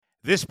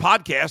This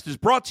podcast is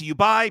brought to you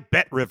by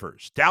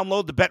BetRivers.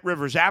 Download the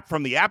BetRivers app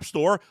from the App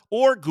Store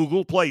or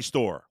Google Play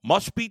Store.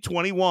 Must be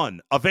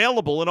 21.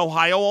 Available in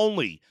Ohio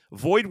only.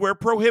 Void where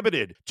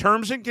prohibited.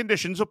 Terms and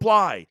conditions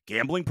apply.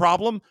 Gambling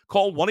problem?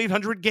 Call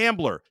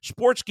 1-800-GAMBLER.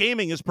 Sports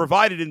gaming is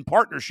provided in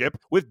partnership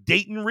with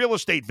Dayton Real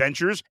Estate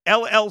Ventures,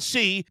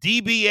 LLC,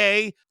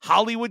 DBA,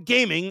 Hollywood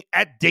Gaming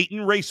at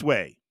Dayton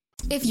Raceway.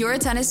 If you're a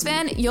tennis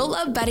fan, you'll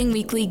love Betting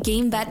Weekly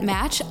Game Bet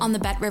Match on the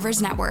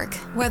BetRivers Network.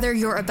 Whether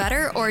you're a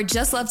bettor or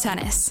just love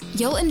tennis,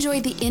 you'll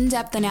enjoy the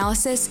in-depth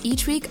analysis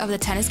each week of the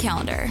tennis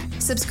calendar.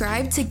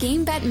 Subscribe to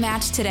Game Bet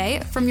Match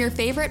today from your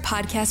favorite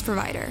podcast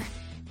provider.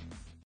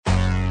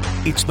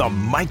 It's the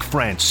Mike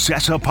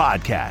Francesa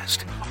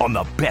Podcast on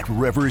the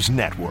BetRivers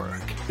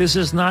Network. This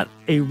is not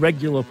a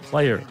regular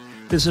player.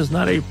 This is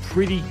not a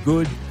pretty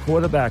good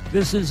quarterback.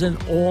 This is an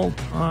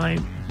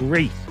all-time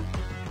great.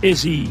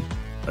 Is he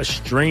a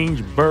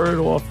strange bird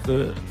off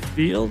the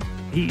field?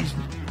 He's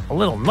a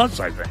little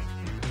nuts, I think.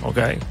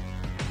 Okay?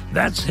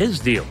 That's his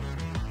deal.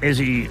 Is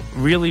he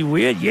really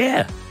weird?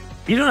 Yeah.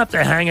 You don't have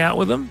to hang out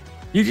with him.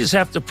 You just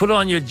have to put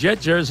on your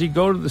Jet jersey,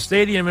 go to the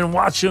stadium, and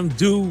watch him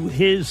do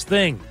his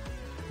thing,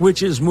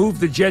 which is move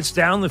the Jets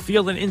down the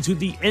field and into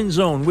the end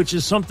zone, which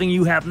is something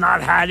you have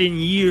not had in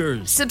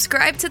years.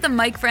 Subscribe to the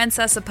Mike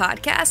Francesa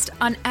Podcast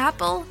on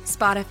Apple,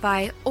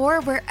 Spotify,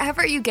 or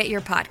wherever you get your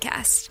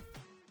podcast.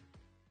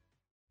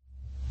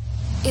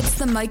 It's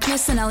the Mike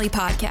Missanelli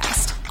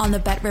Podcast on the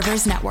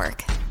BetRivers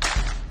Network.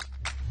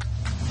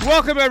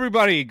 Welcome,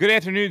 everybody. Good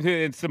afternoon.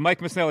 It's the Mike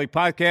Missanelli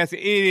Podcast.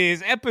 It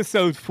is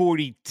episode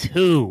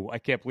 42. I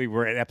can't believe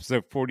we're at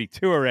episode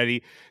 42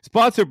 already.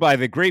 Sponsored by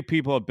the great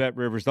people at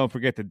BetRivers. Don't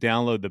forget to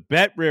download the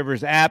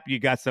BetRivers app. You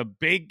got some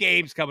big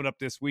games coming up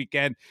this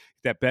weekend.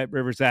 That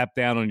BetRivers app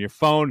down on your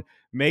phone.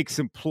 Make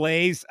some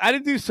plays. I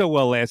didn't do so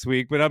well last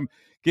week, but I'm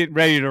getting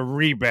ready to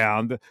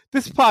rebound.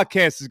 This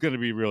podcast is going to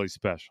be really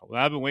special.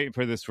 I've been waiting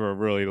for this for a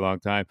really long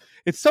time.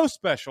 It's so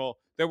special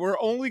that we're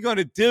only going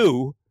to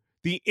do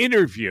the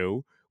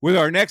interview with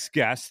our next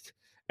guest.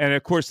 And,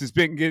 of course, it's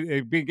been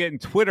getting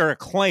Twitter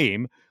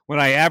acclaim when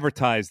I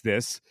advertise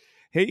this.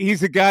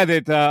 He's a guy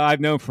that I've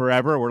known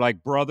forever. We're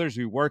like brothers.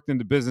 We worked in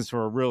the business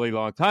for a really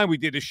long time. We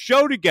did a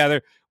show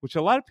together, which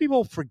a lot of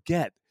people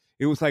forget.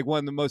 It was like one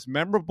of the most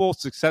memorable,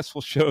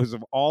 successful shows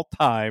of all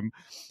time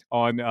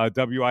on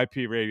WIP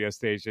radio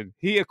station.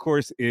 He, of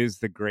course, is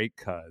the great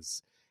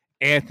cuz,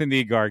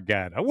 Anthony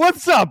Gargano.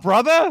 What's up,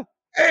 brother?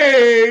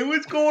 Hey,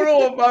 what's going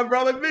on, my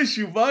brother? Miss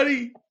you,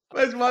 buddy.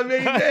 That's my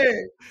main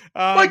man.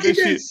 Mikey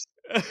miss.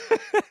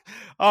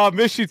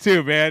 Miss you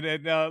too, man.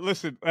 And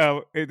listen,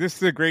 this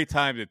is a great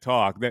time to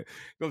talk.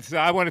 Listen,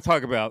 I want to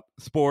talk about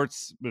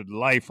sports,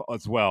 life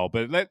as well.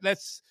 But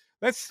let's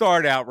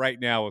start out right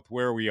now with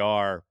where we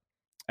are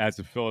as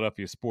a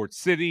Philadelphia sports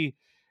city.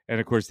 And,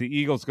 of course, the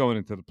Eagles going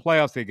into the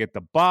playoffs, they get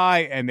the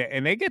bye, and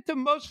they get the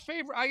most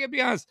favorable, I got to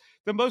be honest,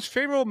 the most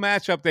favorable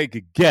matchup they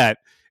could get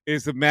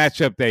is the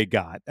matchup they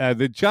got.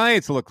 The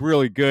Giants look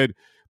really good,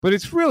 but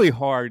it's really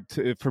hard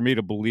for me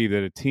to believe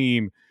that a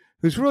team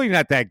who's really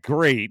not that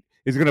great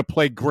is going to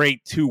play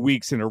great 2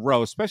 weeks in a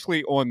row,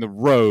 especially on the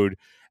road,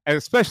 and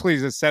especially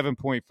as a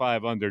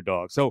 7.5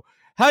 underdog. So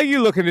how are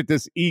you looking at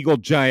this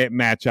Eagle-Giant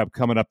matchup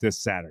coming up this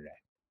Saturday?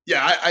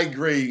 Yeah, I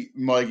agree,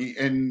 Mikey.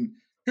 And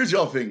here's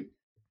the other thing.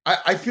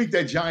 I think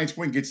that Giants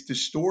win gets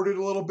distorted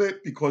a little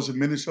bit because of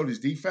Minnesota's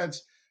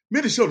defense.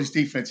 Minnesota's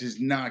defense is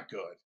not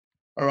good,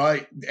 all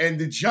right? And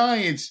the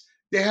Giants,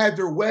 they had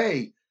their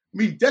way. I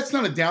mean, that's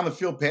not a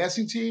down-the-field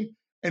passing team,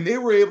 and they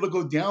were able to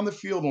go down the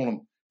field on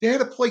them. They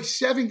had to play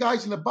 7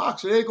 guys in the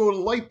box, so they had to go to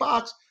the light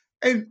box.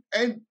 And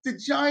the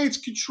Giants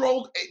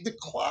controlled the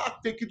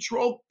clock. They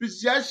controlled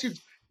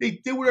possessions. They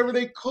did whatever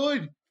they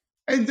could.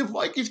 And the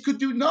Vikings could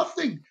do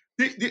nothing.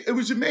 It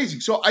was amazing.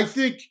 So I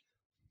think,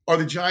 are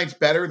the Giants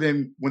better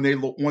than when they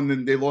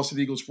lost to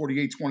the Eagles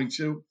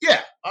 48-22? Yeah.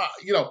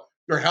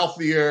 They're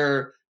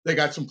healthier. They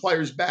got some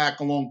players back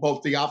along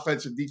both the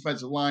offensive and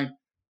defensive line.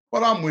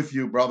 But I'm with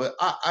you, brother.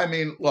 I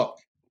mean, look,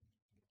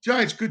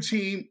 Giants, good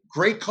team,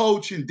 great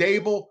coach in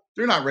Dable.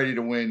 They're not ready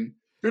to win.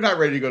 They're not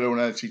ready to go to an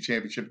NFC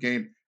championship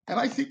game. And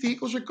I think the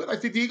Eagles are good. I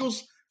think the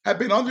Eagles have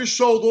been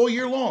undersold all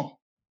year long.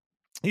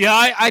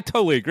 Yeah, I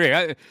totally agree.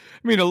 I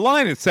mean, the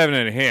line at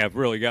 7.5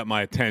 really got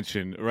my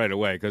attention right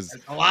away because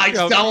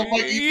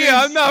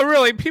no,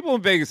 really, people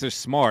in Vegas are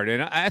smart,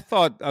 and I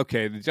thought,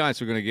 okay, the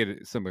Giants are going to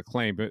get some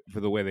acclaim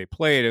for the way they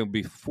played. It would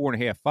be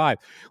 4.5, 5.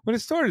 When it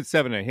started at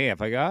 7.5,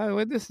 I go,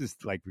 well, this is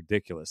like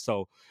ridiculous.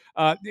 So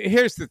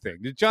here's the thing: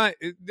 the Giants,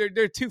 there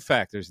are 2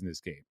 factors in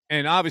this game,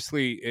 and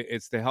obviously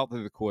it's the health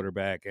of the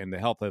quarterback and the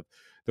health of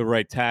the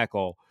right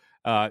tackle.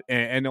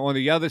 And on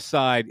the other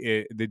side,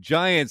 the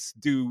Giants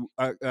do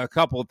a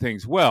couple of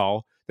things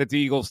well that the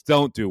Eagles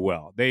don't do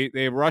well. They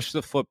rush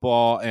the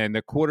football, and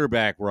the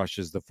quarterback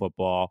rushes the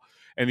football,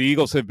 and the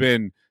Eagles have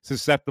been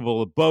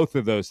susceptible to both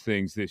of those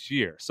things this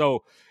year.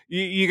 So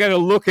you got to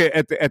look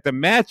at the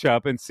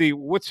matchup and see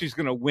which is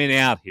going to win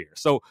out here.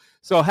 So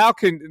how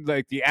can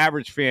the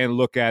average fan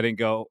look at it and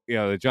go,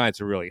 the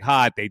Giants are really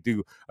hot. They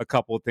do a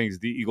couple of things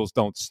the Eagles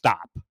don't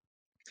stop.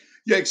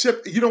 Yeah,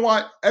 except, you know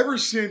what? Ever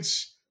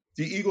since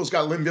the Eagles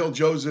got Linville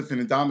Joseph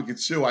and Ndamukong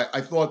Suh,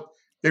 I thought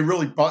they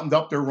really buttoned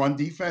up their run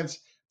defense.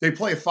 They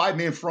play a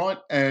 5-man front,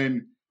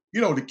 and,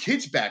 the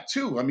kid's back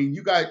too. I mean,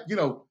 you got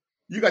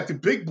the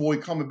big boy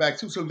coming back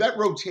too. So that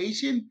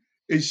rotation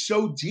is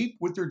so deep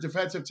with their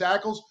defensive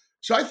tackles.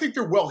 So I think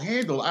they're well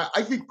handled.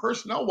 I think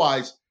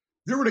personnel-wise,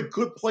 they're in a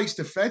good place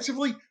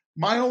defensively.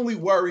 My only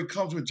worry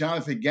comes with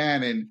Jonathan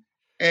Gannon.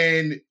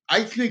 And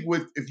I think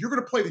if you're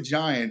going to play the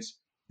Giants,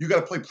 you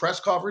got to play press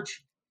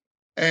coverage,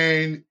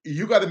 and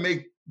you got to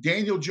make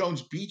Daniel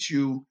Jones beat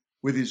you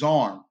with his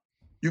arm.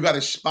 You got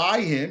to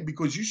spy him,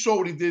 because you saw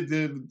what he did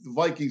to the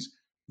Vikings.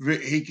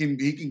 He can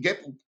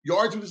get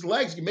yards with his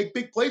legs. He can make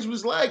big plays with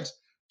his legs.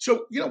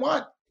 So you know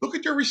what? Look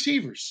at their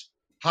receivers: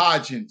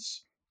 Hodgins,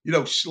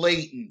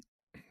 Slayton.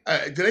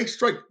 Did they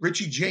strike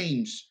Richie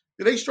James?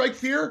 Did they strike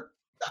fear?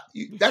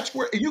 That's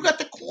where you got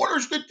the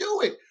corners to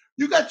do it.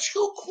 You got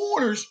two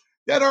corners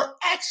that are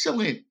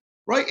excellent,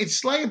 right? It's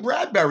Slay and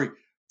Bradbury.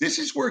 This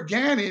is where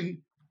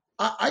Gannon,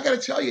 I got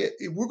to tell you,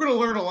 we're going to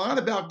learn a lot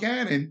about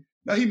Gannon.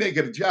 Now, he may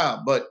get a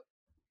job, but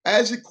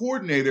as a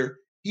coordinator,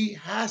 he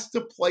has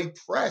to play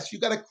press. You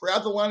got to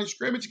crowd the line of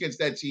scrimmage against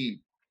that team.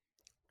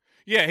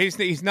 Yeah,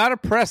 he's not a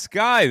press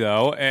guy,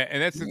 though,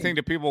 and that's the thing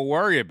that people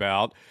worry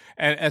about,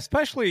 and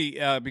especially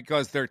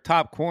because their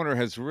top corner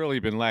has really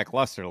been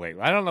lackluster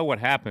lately. I don't know what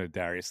happened to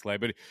Darius Slay,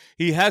 but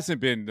he hasn't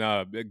been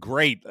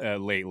great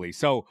lately.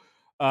 So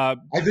I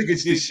think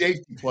it's the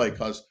safety play,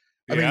 because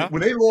I Yeah.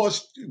 mean,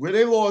 when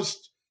they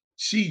lost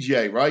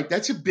CJ, right?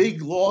 That's a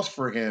big loss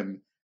for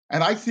him,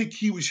 and I think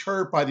he was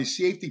hurt by the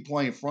safety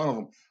play in front of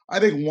him. I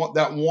think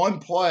that one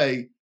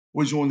play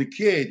was on the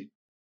kid,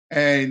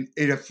 and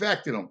it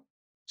affected him.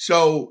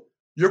 So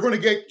you're going to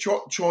get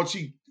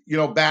Chauncey,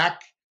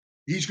 back.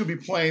 He's going to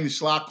be playing the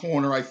slot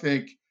corner, I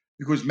think,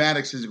 because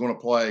Maddox is going to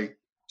play.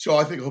 So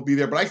I think he'll be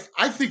there. But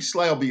I think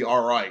Slay will be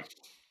all right.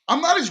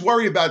 I'm not as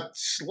worried about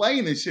Slay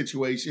in this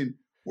situation,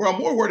 where I'm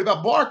more worried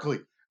about Barkley.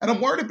 And I'm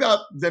worried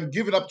about them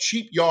giving up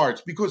cheap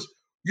yards, because,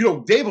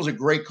 Dable's a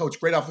great coach,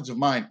 great offensive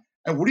mind.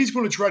 And what he's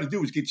going to try to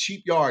do is get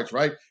cheap yards,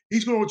 right?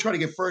 He's going to try to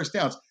get first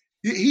downs.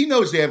 He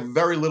knows they have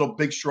very little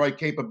big strike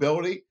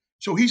capability.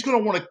 So he's going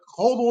to want to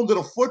hold on to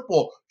the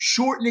football,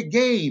 shorten the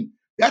game.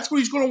 That's what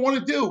he's going to want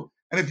to do.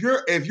 And if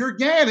you're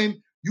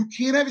Gannon, you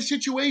can't have a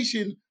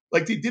situation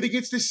like they did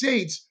against the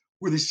Saints,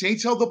 where the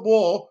Saints held the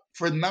ball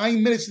for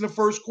 9 minutes in the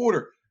first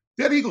quarter.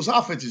 That Eagles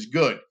offense is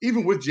good,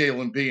 even with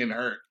Jalen being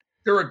hurt.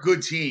 They're a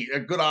good team, a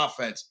good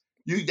offense.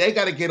 They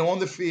got to get on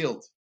the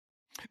field.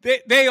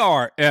 They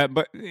are,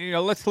 but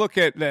let's look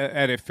at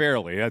it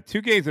fairly.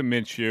 2 games of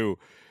Minshew,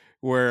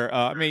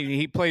 where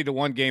he played the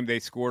one game they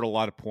scored a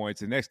lot of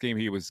points. The next game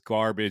he was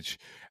garbage,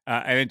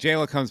 and then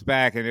Jalen comes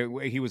back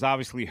and he was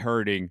obviously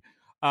hurting.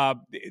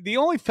 The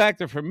only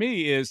factor for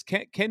me is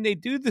can they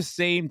do the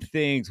same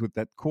things with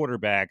that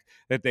quarterback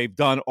that they've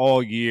done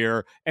all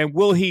year, and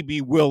will he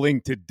be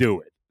willing to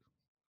do it?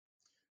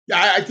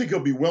 Yeah, I think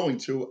he'll be willing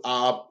to.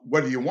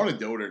 Whether you want to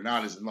do it or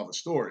not is another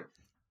story.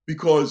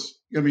 Because,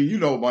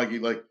 Mikey,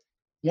 like,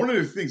 one of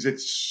the things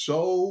that's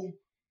so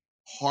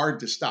hard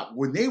to stop,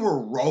 when they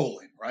were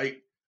rolling, right?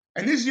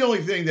 And this is the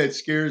only thing that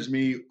scares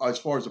me as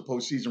far as the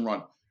postseason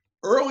run.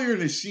 Earlier in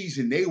the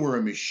season, they were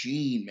a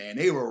machine, man.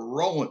 They were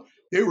rolling.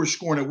 They were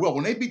scoring at will.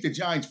 When they beat the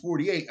Giants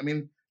 48,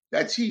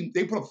 that team,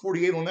 they put up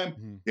 48 on them.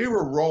 Mm-hmm. They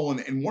were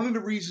rolling. And one of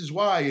the reasons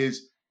why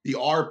is the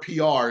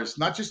RPRs,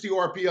 not just the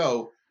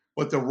RPO,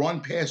 but the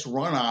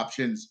run-pass-run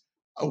options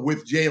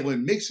with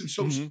Jalen makes him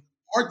so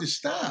hard to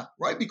stop,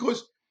 right?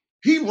 Because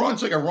he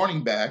runs like a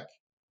running back,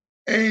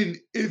 and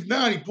if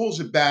not, he pulls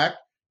it back.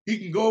 He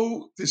can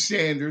go to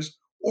Sanders,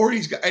 or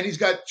he's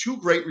got 2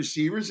 great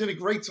receivers and a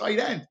great tight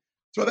end.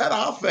 So that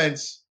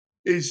offense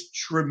is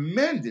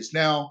tremendous.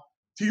 Now,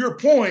 to your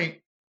point,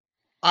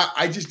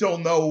 I just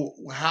don't know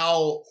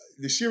how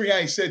the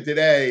Sirianni said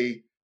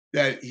today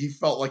that he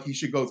felt like he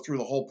should go through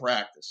the whole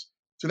practice.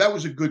 So that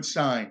was a good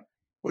sign.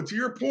 But to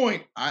your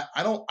point,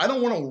 I don't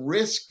want to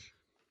risk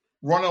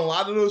running a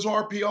lot of those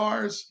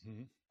RPRs.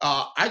 Mm-hmm.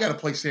 I got to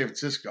play San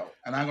Francisco,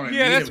 and I'm going to.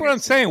 Yeah, that's what I'm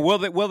saying.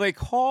 Will they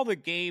call the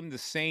game the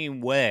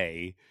same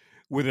way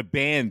with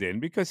abandon,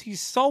 because he's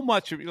so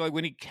much like,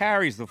 when he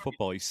carries the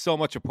football, he's so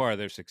much a part of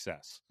their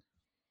success.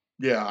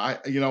 Yeah,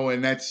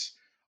 and that's.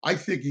 I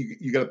think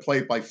you got to play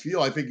it by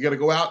feel. I think you got to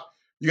go out.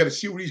 You got to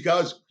see what he's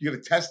got. You got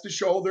to test the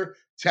shoulder,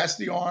 test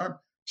the arm,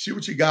 see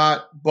what you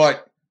got.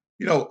 But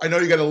I know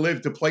you got to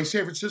live to play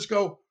San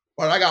Francisco,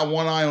 but I got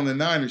one eye on the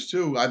Niners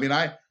too. I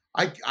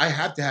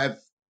have to have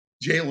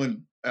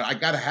Jalen. I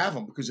got to have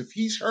him, because if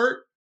he's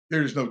hurt,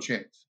 there's no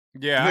chance.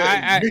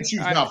 Yeah,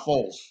 Mitchell's not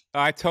Foles.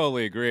 I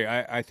totally agree.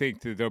 I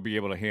think that they'll be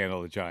able to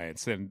handle the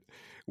Giants, and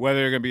whether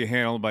they're going to be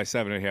handled by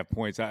 7.5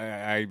 points,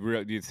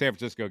 the San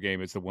Francisco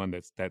game is the one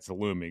that's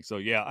looming. So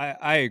yeah,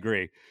 I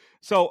agree.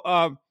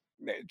 So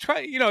try.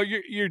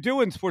 You're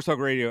doing Sports Talk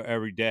Radio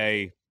every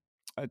day.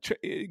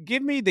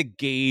 Give me the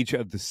gauge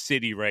of the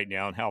city right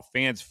now and how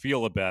fans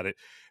feel about it,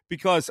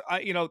 because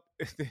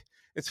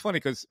it's funny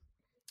because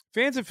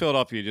fans in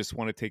Philadelphia just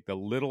want to take the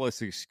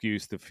littlest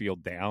excuse to feel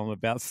down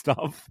about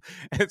stuff.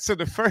 And so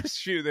the first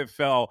shoe that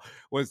fell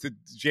was the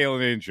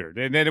Jalen injured.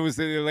 And then it was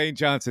the Lane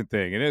Johnson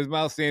thing. And it was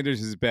Miles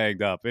Sanders is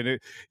banged up. And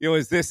it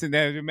was this and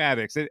that, and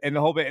Maddox, and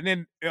the whole bit. And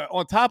then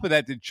on top of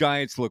that, the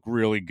Giants look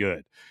really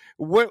good.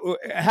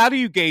 How do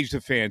you gauge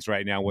the fans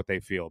right now, what they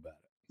feel about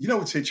it? You know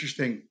what's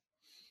interesting?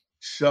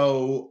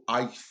 So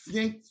I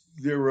think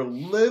they're a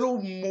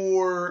little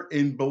more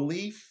in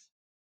belief.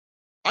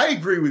 I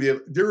agree with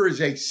you. There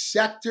is a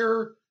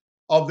sector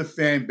of the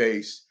fan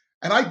base,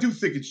 and I do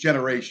think it's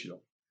generational.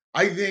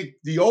 I think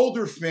the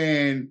older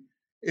fan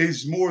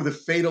is more the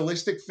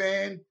fatalistic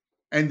fan,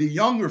 and the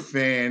younger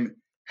fan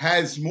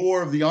has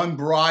more of the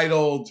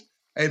unbridled,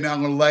 and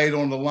I'm going to lay it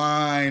on the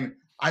line.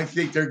 I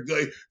think they're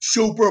good.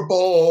 Super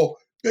Bowl,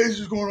 this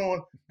is going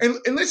on.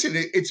 And listen,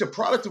 it's a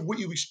product of what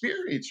you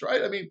experience,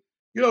 right? I mean,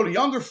 the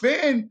younger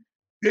fan,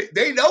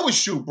 they know a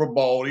Super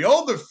Bowl. The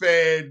older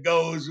fan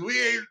goes, we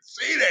ain't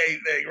seen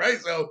anything, right?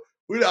 So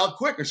we're out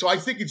quicker. So I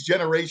think it's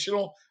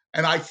generational.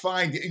 And I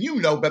find, and you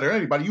know better than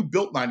anybody, you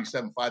built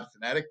 97.5 The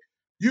Fanatic.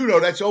 You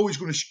know that's always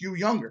going to skew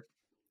younger.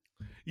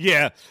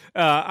 Yeah,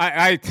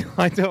 I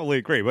totally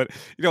agree. But,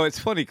 it's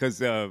funny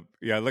because, I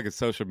look at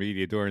social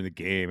media during the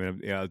game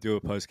and I'll do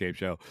a post-game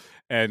show.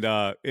 And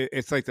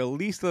it's like the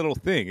least little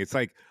thing. It's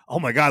like, oh,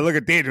 my God, look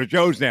at Daniel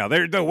Jones now.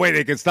 There's no way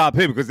they can stop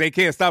him because they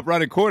can't stop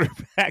running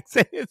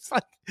quarterbacks. It's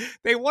like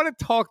they want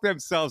to talk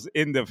themselves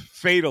into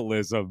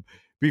fatalism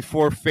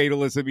before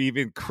fatalism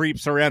even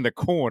creeps around the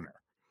corner.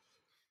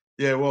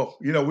 Yeah, well,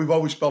 we've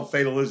always spelled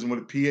fatalism with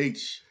a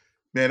PH.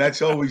 Man,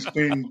 that's always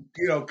been,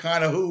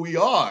 kind of who we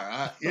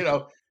are.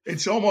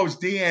 It's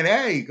almost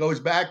DNA. It goes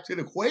back to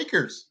the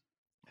Quakers,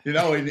 in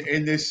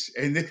this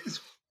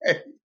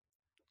way.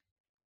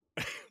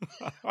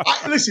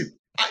 Listen,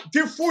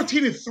 they're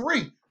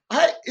 14-3.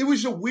 It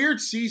was a weird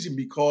season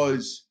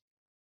because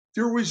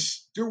there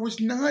was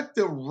not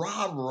the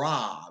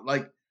rah-rah.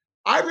 Like,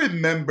 I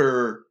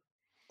remember,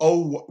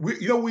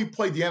 we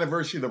played the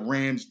anniversary of the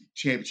Rams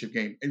championship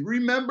game. And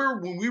remember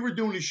when we were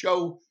doing the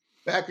show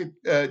back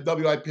at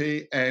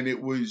WIP, and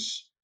it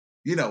was,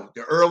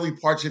 the early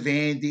parts of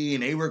Andy,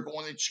 and they were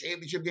going to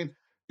championship game.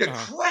 The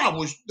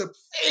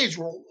fans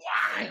were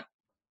wild.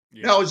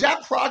 Yeah. Now, is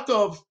that product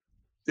of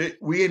that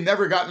we had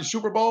never gotten a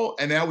Super Bowl,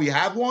 and now we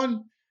have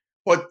one?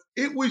 But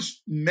it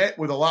was met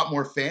with a lot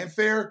more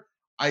fanfare.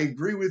 I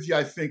agree with you.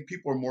 I think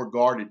people are more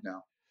guarded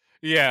now.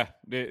 Yeah,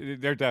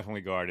 they're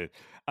definitely guarded.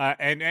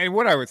 And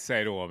what I would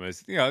say to them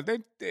is,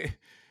 they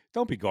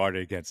don't be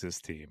guarded against this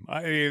team.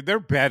 I mean, they're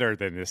better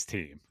than this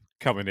team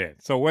coming in.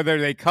 So whether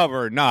they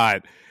cover or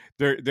not,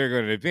 they're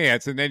going to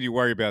advance. And then you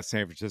worry about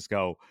San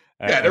Francisco.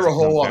 They're a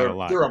whole other.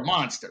 They're a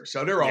monster.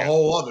 So they're a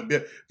whole other.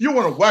 If you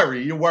want to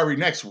worry, you worry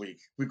next week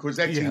because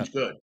that team's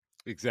good.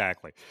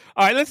 Exactly.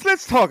 All right,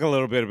 let's talk a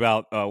little bit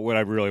about what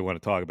I really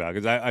want to talk about,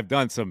 because I've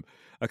done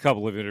a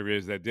couple of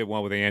interviews. I did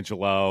one with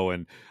Angelo,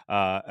 and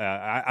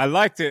I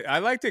like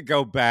to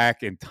go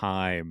back in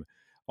time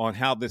on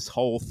how this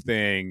whole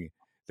thing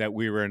that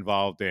we were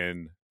involved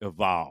in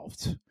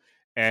evolved,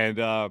 and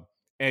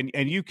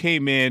you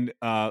came in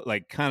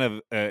like kind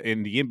of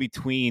in the in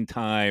between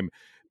time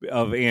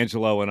of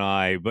Angelo and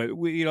I, but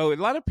we, a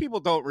lot of people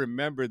don't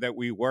remember that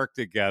we worked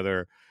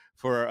together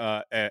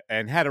for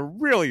and had a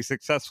really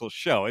successful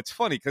show. It's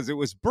funny because it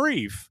was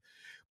brief,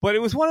 but it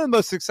was one of the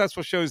most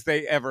successful shows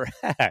they ever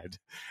had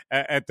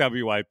at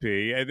WIP.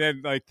 And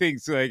then like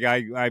things like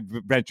I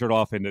ventured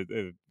off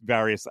into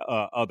various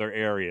other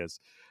areas.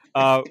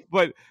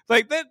 But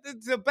like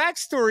the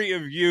backstory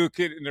of you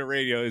in the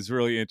radio is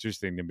really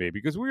interesting to me,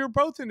 because we were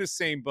both in the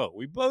same boat.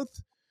 We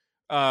both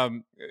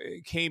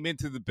came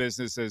into the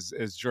business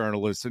as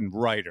journalists and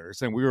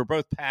writers, and we were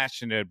both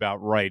passionate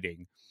about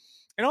writing.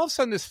 And all of a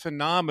sudden, this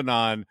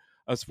phenomenon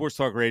of sports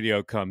talk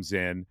radio comes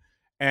in.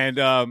 And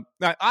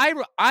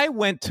I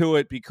went to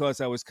it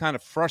because I was kind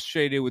of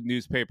frustrated with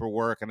newspaper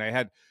work, and I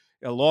had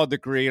a law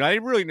degree, and I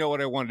didn't really know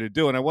what I wanted to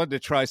do, and I wanted to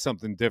try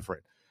something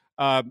different.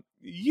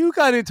 You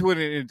got into it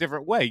in a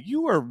different way.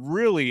 You were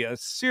really a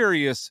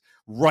serious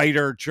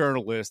writer,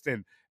 journalist,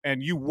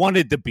 and you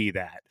wanted to be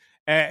that.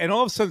 And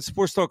all of a sudden,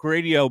 sports talk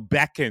radio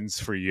beckons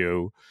for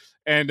you,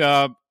 and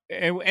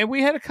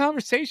we had a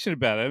conversation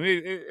about it. I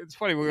mean, it's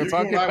funny. We were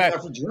talking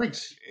about for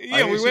drinks.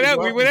 Yeah, we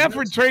went out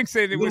for drinks,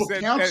 and it was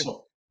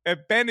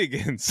at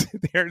Bennigan's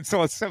there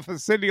on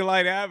Cindy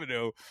Line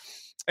Avenue.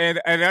 And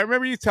I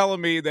remember you telling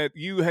me that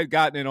you had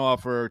gotten an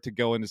offer to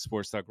go into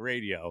sports talk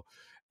radio.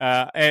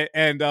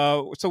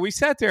 So we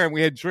sat there and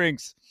we had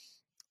drinks.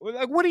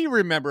 Like, what do you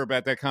remember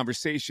about that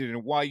conversation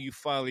and why you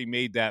finally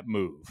made that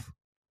move?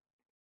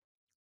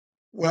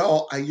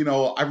 Well,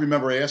 I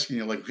remember asking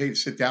you, like, hey,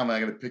 sit down, I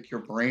got to pick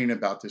your brain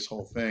about this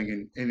whole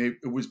thing. And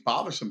it was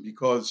bothersome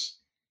because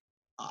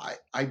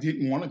I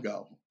didn't want to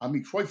go. I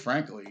mean, quite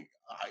frankly,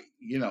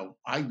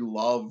 I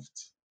loved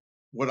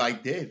what I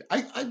did.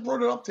 I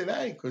brought it up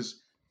today because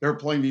they were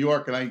playing New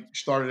York, and I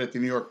started at the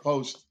New York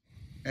Post,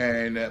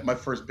 and my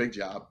first big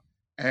job.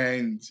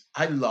 And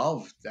I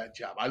loved that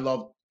job. I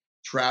loved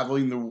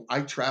traveling.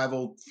 I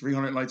traveled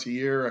 300 nights a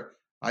year.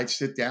 I'd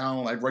sit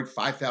down, I'd write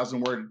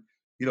 5,000 word,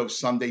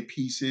 Sunday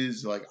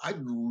pieces. Like, I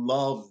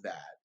love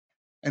that.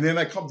 And then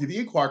I come to the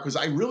Inquirer because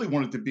I really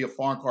wanted to be a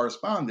foreign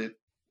correspondent.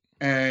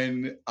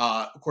 And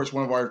of course,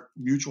 one of our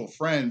mutual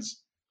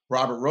friends,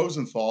 Robert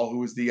Rosenthal, who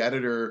was the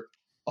editor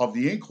of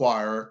the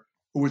Inquirer,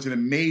 who was an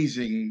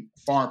amazing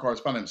foreign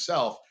correspondent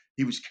himself.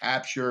 He was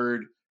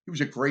captured. He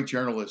was a great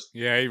journalist.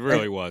 Yeah, he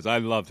really was. I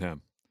loved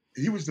him.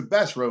 He was the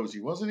best,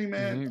 Rosie, wasn't he,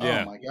 man? Mm-hmm,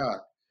 yeah. Oh my God.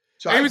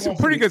 So he was a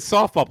pretty good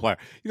softball player.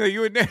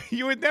 You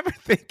would never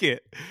think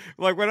it.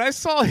 Like when I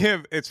saw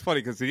him, it's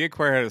funny because the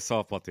Inquirer had a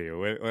softball team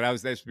when I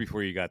was there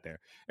before you got there,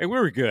 and we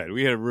were good.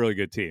 We had a really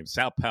good team.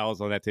 Sal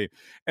Powell's on that team,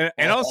 and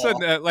all of a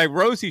sudden, like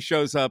Rosie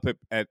shows up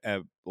at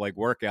like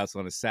workouts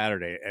on a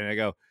Saturday, and I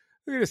go,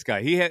 "Look at this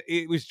guy.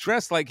 He was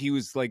dressed like he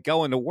was like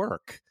going to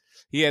work."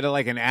 He had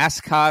like an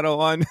ascot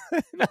on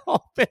and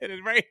all that, and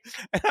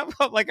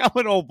I'm like, I'm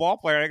an old ball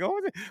player. And I go,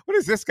 what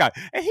is this guy?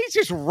 And he's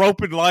just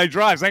roping line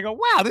drives. I go,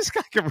 wow, this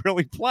guy can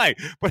really play.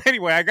 But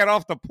anyway, I got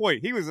off the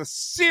point. He was a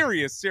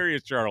serious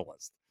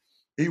journalist.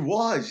 He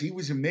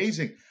was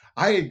amazing.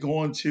 I had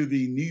gone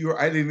to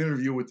I had an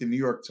interview with the New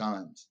York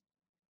Times,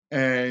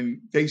 and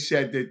they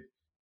said that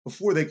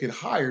before they could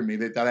hire me,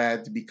 that I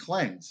had to be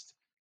cleansed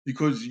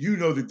because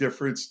the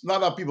difference. Not a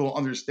lot of people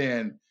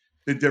understand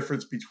the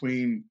difference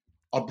between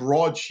a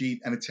broadsheet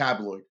and a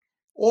tabloid.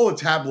 All a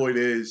tabloid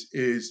is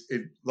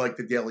it like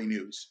the Daily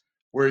News,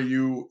 where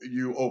you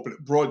open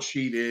it.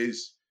 Broadsheet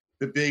is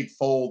the big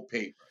fold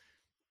paper.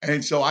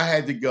 And so I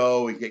had to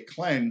go and get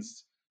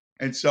cleansed.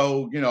 And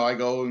so, I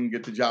go and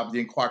get the job at the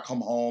Inquirer,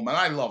 come home, and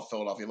I love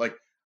Philadelphia. Like,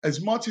 as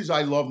much as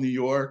I love New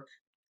York,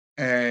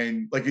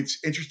 and like, it's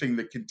interesting,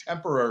 the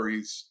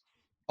contemporaries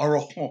are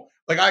all,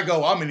 like, I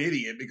go, I'm an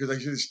idiot because I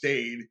should have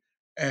stayed.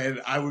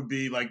 And I would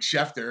be like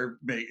Schefter,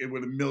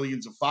 with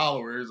millions of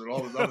followers and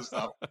all this other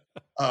stuff.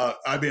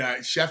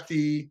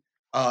 Shefty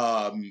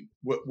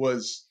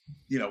was,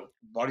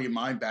 buddy of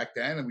mine back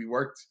then, and we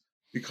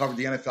covered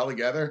the NFL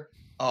together.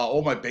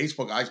 All my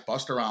baseball guys,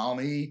 Buster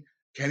Olney,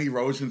 Kenny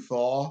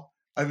Rosenthal.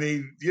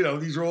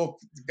 These are all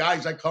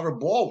guys I covered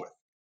ball with.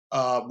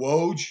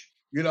 Woj,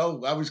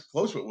 I was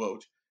close with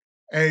Woj.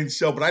 And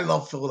so, but I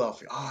love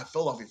Philadelphia.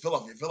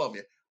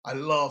 Philadelphia. I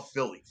love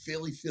Philly.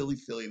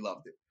 Philly,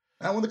 loved it.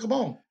 I wanted to come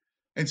home.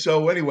 And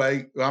so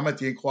anyway, I'm at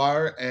the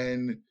Inquirer,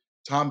 and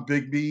Tom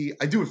Bigby,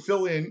 I do a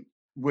fill-in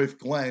with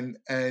Glenn,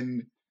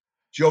 and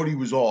Jody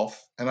was off,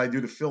 and I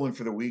do the fill-in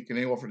for the week, and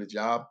they offered a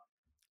job.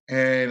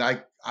 And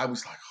I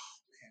was like, oh,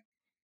 man.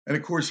 And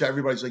of course,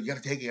 everybody's like, you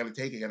got to take it.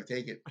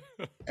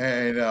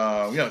 And,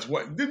 it's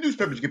what the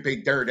newspapers get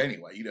paid dirt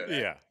anyway. You know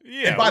that.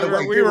 Yeah. And by the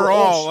way, we were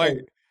all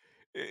like,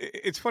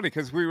 it's funny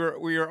because we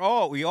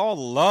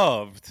all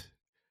loved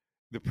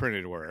the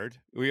printed word.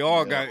 We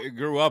all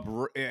grew up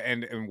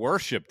and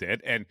worshipped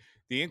it, and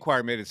the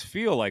Inquirer made us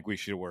feel like we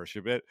should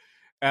worship it.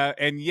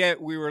 And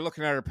yet we were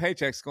looking at our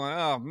paychecks going,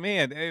 oh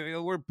man,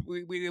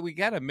 we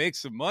got to make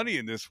some money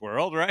in this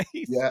world, right?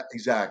 Yeah,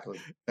 exactly.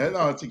 No,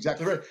 that's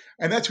exactly right.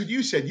 And that's what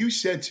you said. You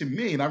said to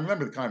me, and I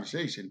remember the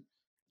conversation,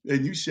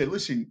 and you said,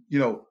 listen,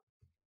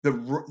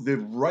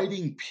 the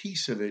writing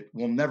piece of it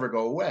will never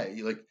go away.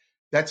 Like,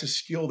 that's a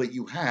skill that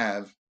you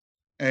have,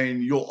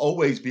 and you'll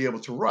always be able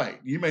to write.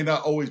 You may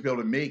not always be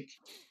able to make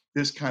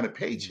this kind of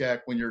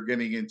paycheck when you're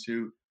getting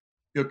into,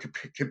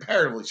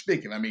 comparatively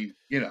speaking.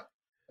 It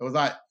was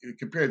not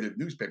compared to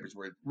newspapers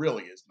where it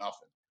really is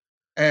nothing.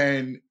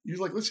 And you're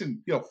like,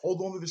 listen,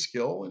 hold on to the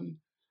skill, and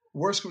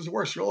worst comes to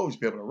worst, you'll always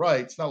be able to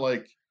write. It's not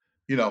like,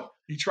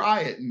 you try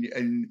it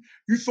and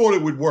you thought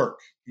it would work.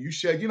 You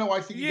said,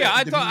 I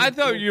think. I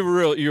thought you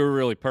were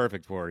really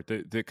perfect for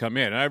it to come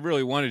in. I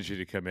really wanted you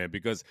to come in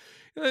because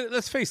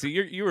let's face it,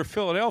 you were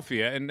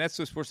Philadelphia, and that's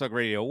what Sports Talk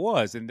Radio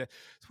was. And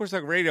Sports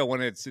Talk Radio,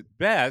 when it's at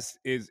best,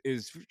 is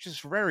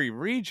just very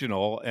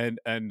regional,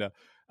 and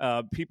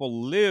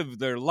people live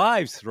their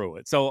lives through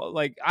it. So,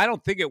 like, I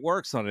don't think it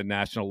works on a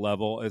national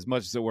level as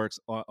much as it works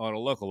on a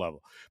local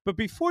level. But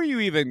before you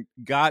even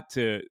got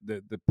to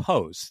the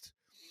Post.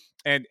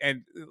 And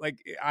like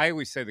I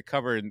always say, the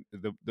cover and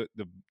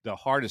the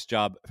hardest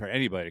job for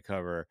anybody to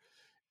cover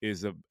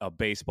is a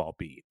baseball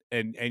beat,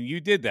 and you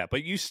did that.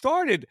 But you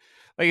started,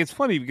 like, it's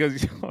funny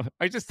because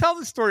I just tell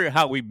the story of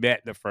how we met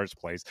in the first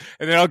place,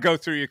 and then I'll go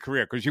through your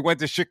career because you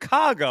went to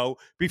Chicago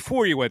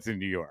before you went to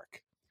New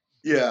York.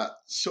 Yeah.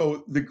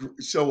 So I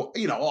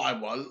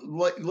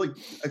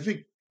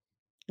think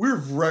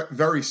we're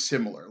very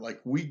similar. Like,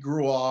 we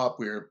grew up,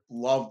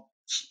 loved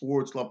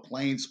sports, loved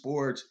playing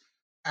sports.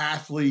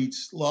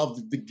 Athletes,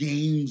 loved the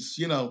games,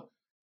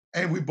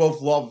 and we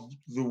both loved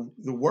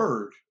the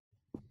word.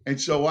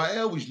 And so I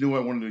always knew I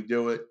wanted to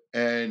do it.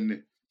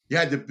 And you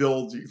had to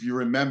build, if you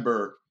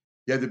remember,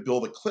 you had to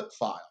build a clip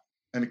file.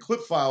 And a clip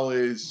file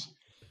is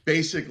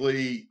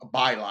basically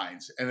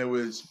bylines. And it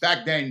was,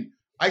 back then,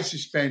 I used to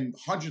spend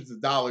hundreds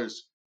of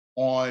dollars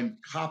on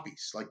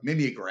copies, like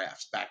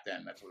mimeographs back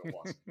then. That's what it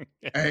was.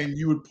 And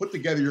you would put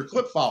together your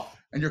clip file,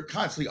 and you're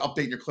constantly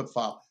updating your clip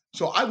file.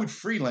 So I would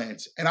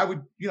freelance, and I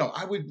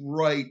would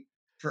write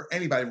for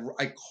anybody.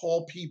 I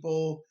call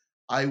people.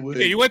 I would.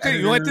 Yeah, you went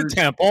to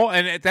Temple,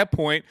 and at that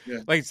point, Yeah.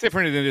 like it's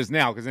different than it is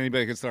now because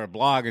anybody can start a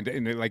blog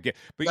and like.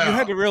 But No. you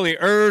had to really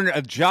earn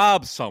a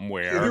job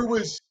somewhere. There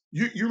was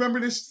you remember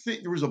this thing?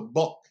 There was a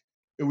book.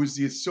 It was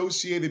the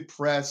Associated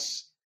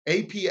Press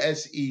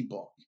APSE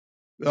book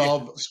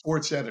of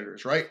sports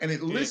editors, right? And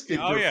it listed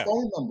their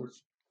phone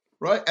numbers,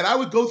 right? And I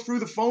would go through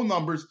the phone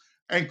numbers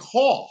and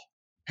call.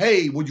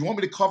 Hey, would you want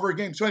me to cover a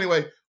game? So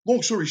anyway,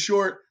 long story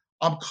short,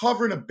 I'm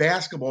covering a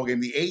basketball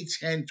game, the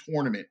A10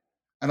 tournament,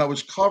 and I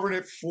was covering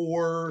it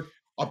for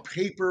a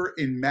paper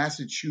in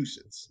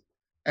Massachusetts.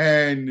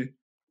 And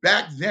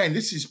back then,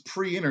 this is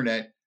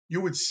pre-internet,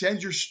 you would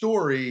send your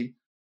story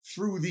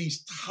through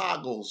these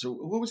toggles.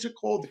 What was it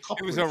called?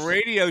 It was a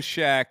Radio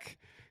Shack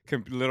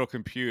little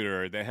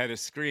computer that had a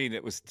screen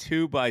that was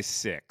 2 by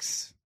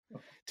 6.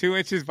 2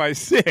 inches by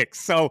 6.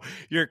 So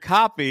your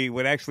copy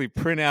would actually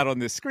print out on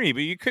the screen,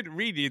 but you couldn't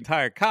read the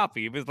entire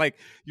copy. It was like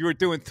you were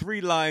doing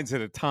 3 lines at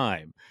a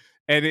time.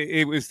 And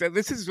it was,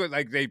 this is what,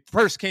 like, they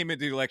first came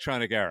into the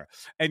electronic era.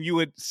 And you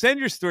would send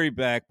your story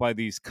back by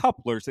these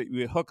couplers that you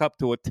would hook up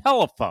to a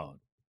telephone.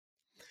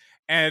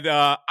 And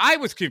I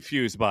was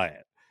confused by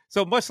it.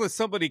 So much less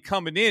somebody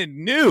coming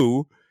in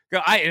knew.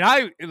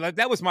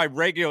 That was my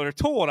regular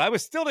tool, and I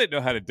still didn't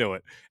know how to do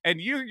it. And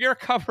you're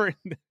covering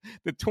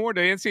the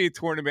NCAA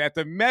tournament at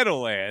the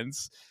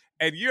Meadowlands,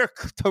 and you're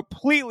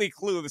completely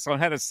clueless on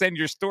how to send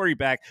your story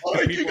back.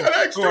 To people you got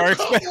extra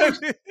colors.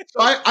 So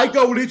I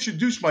go and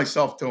introduce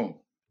myself to him.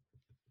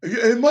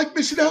 And Mike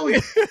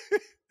Missanelli.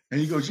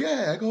 And he goes,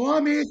 yeah. I go,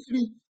 I'm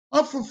Anthony.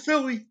 I'm from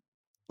Philly.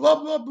 Blah,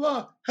 blah,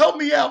 blah. Help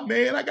me out,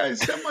 man. I got to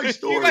send my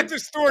story. You got the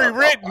story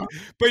written,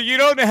 but you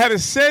don't know how to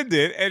send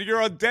it, and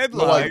you're on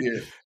deadline. No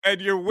idea. And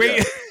you're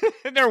waiting,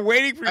 and they're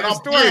waiting for your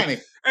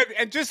story.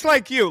 And just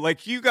like you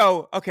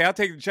go, okay, I'll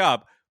take the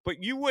job.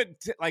 But you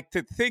wouldn't like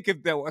to think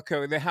of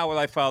then how will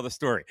I file the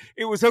story?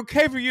 It was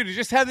okay for you to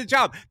just have the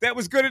job. That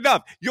was good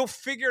enough. You'll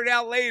figure it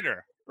out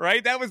later,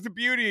 right? That was the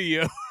beauty of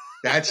you.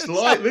 That's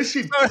life.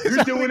 Listen,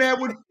 you're doing that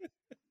with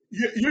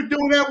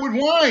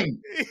wine.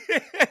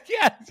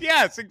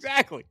 Yes,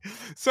 exactly.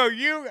 So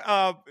you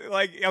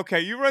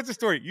you wrote the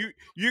story.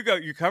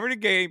 You covered a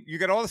game. You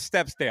got all the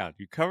steps down.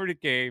 You covered a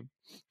game.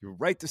 You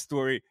write the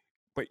story,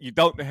 but you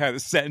don't know how to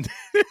send.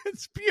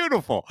 It's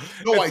beautiful.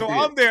 No idea. So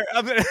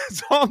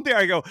I'm there.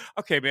 I go,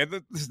 okay, man.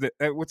 This is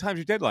what time's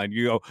your deadline?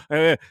 You go,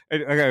 I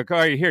go, all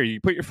right, here. You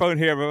put your phone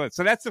here.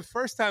 So that's the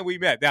first time we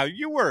met. Now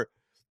you were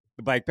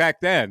like back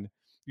then.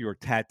 You were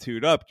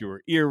tattooed up. You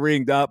were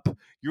ear-ringed up.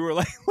 You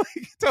were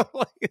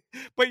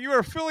but you were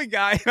a Philly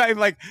guy. And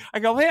I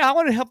go, hey, I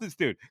want to help this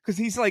dude because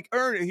he's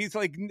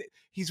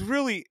he's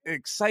really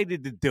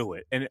excited to do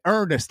it and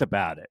earnest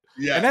about it.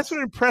 Yes. And that's what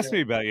impressed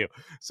me about you.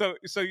 So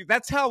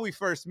that's how we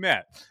first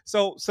met.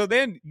 So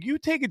then you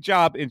take a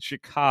job in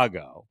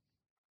Chicago,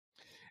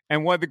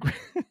 and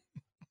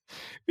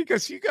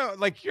because you go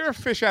you're a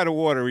fish out of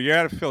water. You're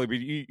out of Philly, but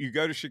you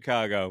go to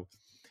Chicago,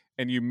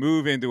 and you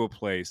move into a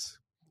place.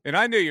 And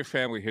I know your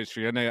family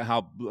history. I know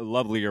how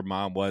lovely your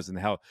mom was, and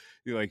how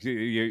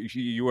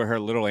you were her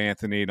little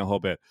Anthony and a whole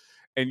bit.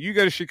 And you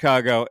go to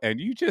Chicago, and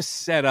you just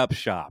set up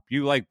shop.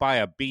 You buy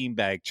a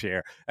beanbag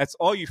chair. That's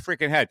all you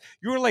freaking had.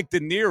 You were like De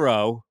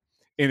Niro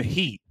in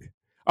Heat.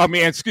 I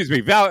mean, excuse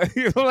me,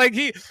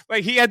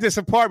 he had this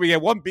apartment. He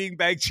had one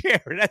beanbag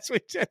chair. That's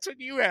what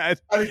you had.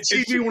 I mean,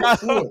 TV on the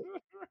floor.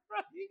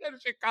 You go to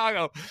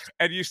Chicago,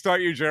 and you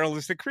start your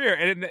journalistic career,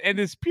 and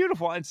it's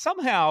beautiful. And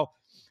somehow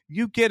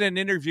you get an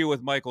interview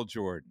with Michael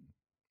Jordan.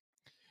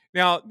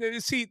 Now,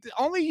 see,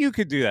 only you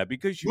could do that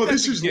because you. Well,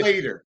 this was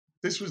later.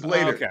 This was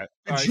later. Okay.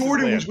 And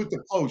Jordan was with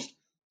the Post.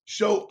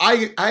 So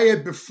I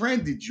had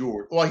befriended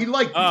Jordan. Well, he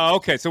liked me. Oh,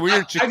 okay. So we were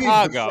in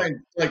Chicago.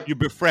 You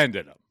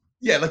befriended him.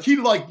 Yeah, he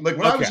liked when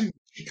I was in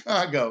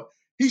Chicago,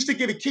 he used to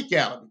get a kick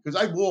out of me because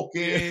I'd walk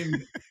in,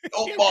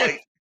 don't mind,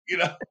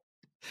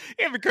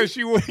 Yeah, because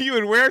you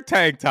would wear a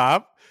tank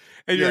top.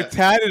 And you're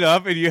tatted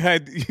up, and you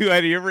had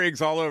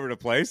earrings all over the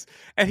place,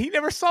 and he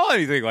never saw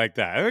anything like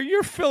that. I mean,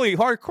 you're a Philly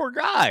hardcore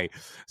guy,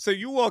 so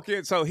you walk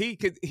in. So he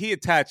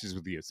attaches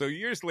with you. So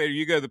years later,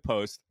 you go to the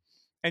Post,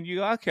 and you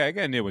go, okay, I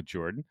got to know with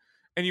Jordan,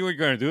 and you were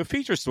going to do a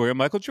feature story on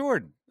Michael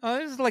Jordan.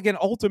 This is like an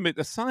ultimate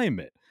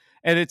assignment,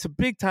 and it's a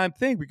big time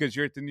thing because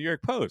you're at the New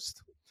York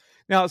Post.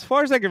 Now, as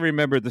far as I can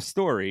remember the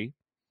story,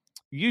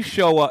 you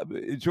show up.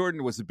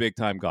 Jordan was a big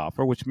time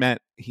golfer, which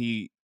meant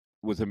he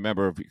was a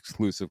member of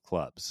exclusive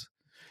clubs.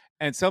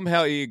 And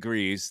somehow he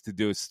agrees to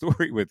do a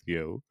story with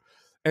you.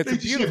 It's a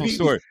beautiful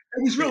story.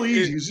 It was really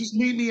easy. It was just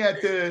meet me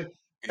at the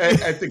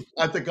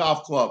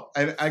golf club.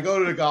 And I go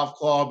to the golf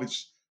club.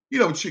 It's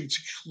it's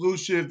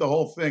exclusive, the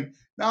whole thing.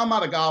 Now I'm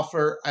not a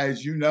golfer,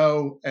 as you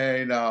know,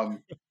 and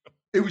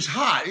it was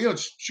hot.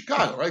 It's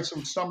Chicago, right? So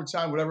it's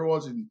summertime, whatever it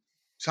was, and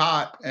it's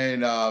hot.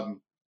 And I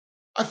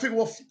think,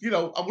 I'm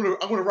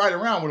gonna ride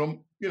around with him.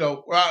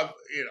 I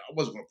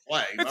wasn't going to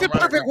play. It's a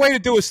perfect way to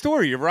do a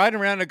story. You're riding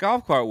around in a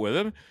golf cart with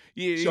him.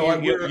 You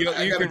can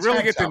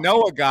really get to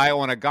know a guy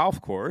on a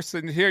golf course,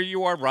 and here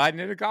you are riding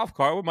in a golf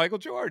cart with Michael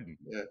Jordan.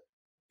 Yeah,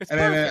 it's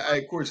and then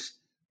of course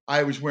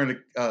I was wearing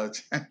a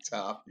tank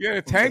top. Yeah,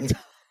 a tank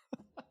top.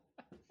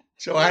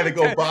 So I had to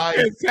go buy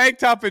tank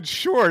top and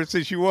shorts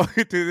as you walk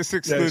into this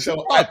exclusive.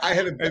 So I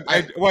had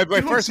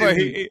to. First of all,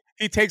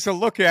 he takes a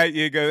look at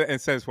you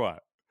and says,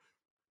 "What?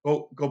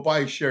 Go buy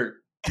a shirt."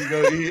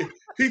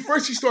 He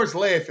starts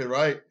laughing,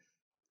 right?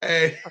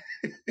 And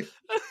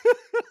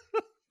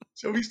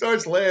so he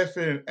starts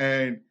laughing,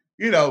 and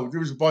there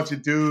was a bunch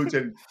of dudes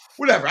and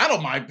whatever. I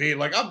don't mind being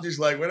like, I'm just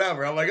like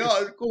whatever. I'm like,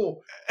 oh, it's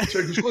cool.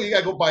 So he goes, well, you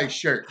gotta go buy a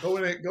shirt. Go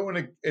in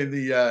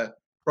the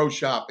pro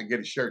shop and get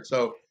a shirt.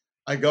 So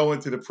I go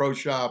into the pro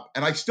shop,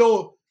 and I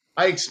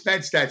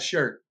expensed that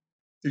shirt.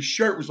 The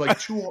shirt was like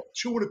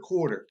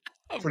 $2.25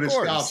 for this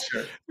golf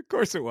shirt. Of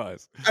course it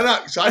was.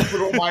 So I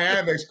put on my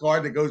Amex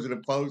card that goes to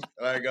the post,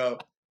 and I go,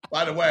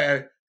 by the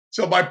way.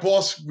 So my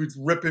boss was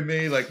ripping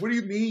me like, what do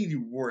you mean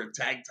you wore a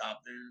tank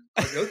top, dude?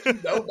 Like, don't you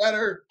know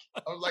better?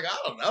 I was like, I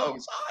don't know.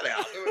 It's hot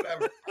out.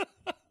 Whatever.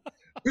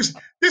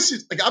 This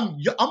is like I'm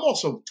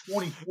also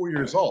 24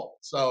 years old,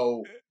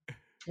 so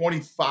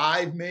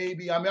 25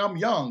 maybe. I mean, I'm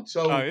young.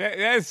 So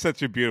that's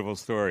such a beautiful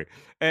story.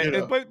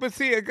 But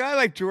see, a guy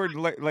like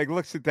Jordan like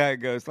looks at that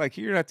and goes like,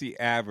 you're not the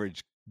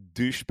average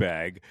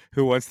douchebag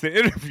who wants to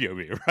interview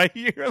me, right?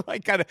 You're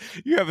like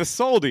you have a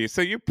soul to you,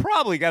 so you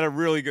probably got a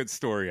really good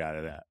story out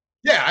of that.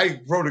 Yeah, I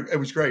wrote it. It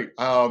was great.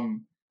 I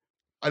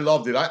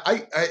loved it.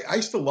 I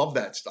still love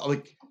that stuff.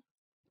 Like,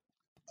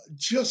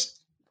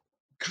 just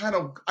kind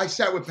of, I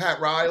sat with Pat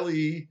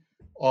Riley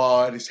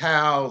at his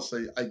house.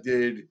 I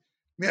did,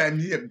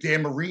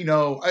 Dan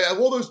Marino.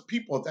 All those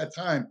people at that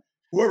time,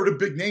 whoever the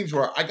big names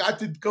were, I got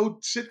to go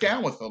sit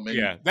down with them.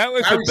 And that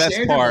was Barry the best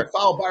Sanders, part. I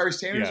followed Barry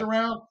Sanders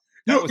around.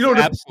 That was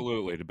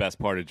absolutely the best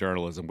part of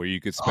journalism, where you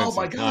could spend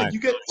some time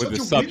with the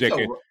subject,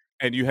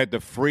 and you had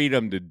the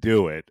freedom to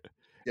do it.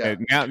 Yeah.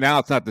 And now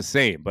it's not the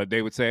same, but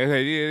they would say,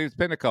 "Hey, it's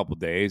been a couple of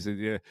days,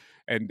 and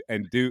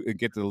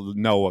get to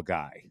know a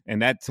guy,"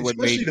 and that's what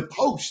especially the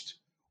Post.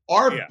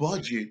 Our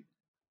budget,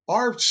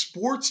 our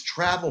sports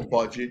travel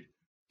budget,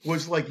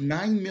 was like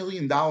 $9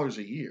 million a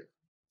year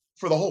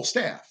for the whole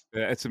staff.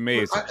 That's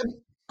amazing.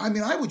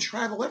 I would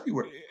travel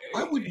everywhere.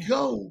 I would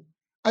go.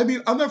 I'll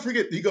never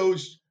forget. He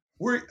goes,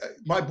 "Where?"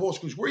 My boss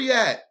goes, "Where you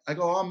at?" I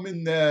go, "I'm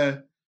in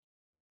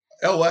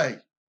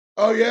L.A."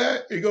 Oh yeah,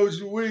 he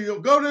goes,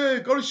 go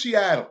to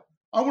Seattle.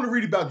 I want to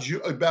read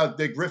about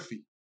Dick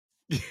Griffey.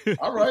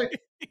 All right.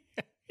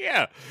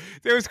 Yeah,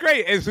 it was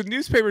great. As the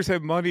newspapers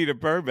had money to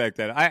burn back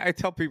then, I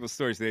tell people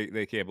stories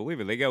they can't believe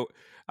it. They go,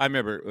 I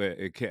remember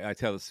I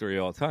tell the story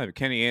all the time.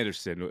 Kenny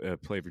Anderson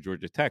played for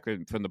Georgia Tech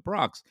from the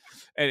Bronx,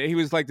 and he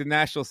was like the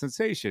national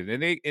sensation.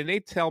 And they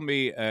tell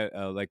me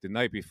like the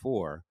night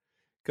before,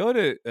 go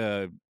to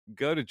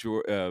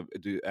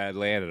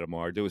Atlanta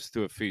tomorrow. Do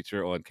a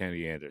feature on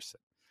Kenny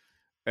Anderson.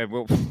 And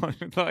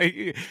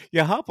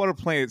you hop on a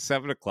plane at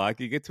 7:00.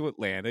 You get to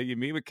Atlanta. You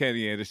meet with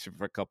Kenny Anderson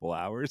for a couple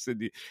hours,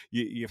 and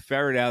you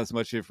ferret out as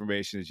much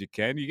information as you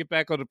can. You get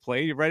back on the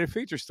plane. You write a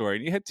feature story,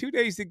 and you had 2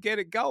 days to get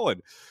it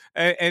going,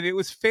 and it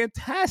was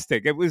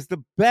fantastic. It was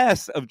the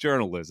best of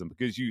journalism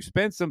because you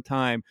spend some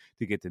time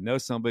to get to know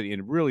somebody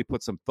and really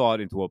put some thought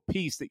into a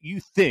piece that you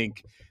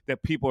think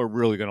that people are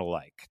really going to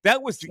like.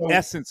 That was the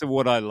essence of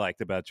what I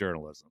liked about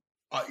journalism.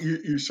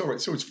 You're so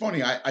right. So it's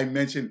funny. I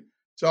mentioned.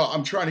 So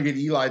I'm trying to get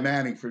Eli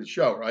Manning for the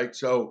show, right?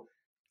 So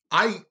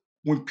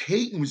when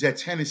Peyton was at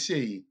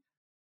Tennessee,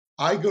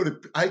 I go to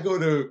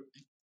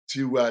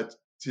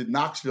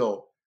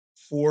Knoxville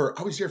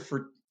I was there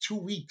for 2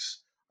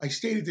 weeks. I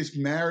stayed at this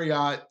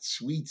Marriott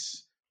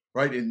Suites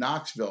right in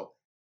Knoxville,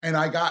 and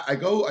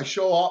I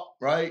show up,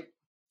 right?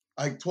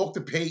 I talk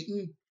to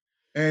Peyton,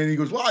 and he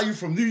goes, "Wow, you're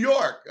from New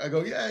York?" I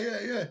go,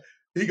 "Yeah."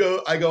 I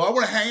go, "I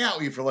want to hang out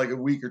with you for like a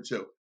week or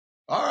two."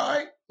 All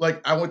right.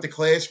 Like I went to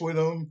class with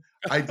him.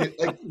 I did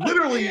like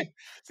literally.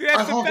 See,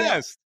 that's the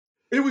best.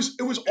 It was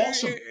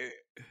awesome.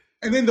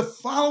 And then the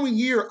following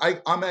year,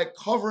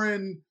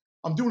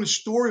 I'm doing a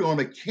story on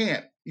him at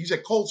camp. He's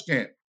at Colts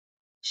camp.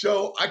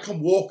 So I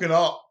come walking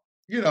up,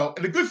 and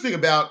the good thing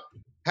about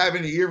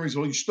having the earrings,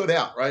 well, you stood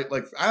out, right?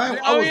 Like I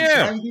wasn't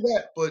trying to do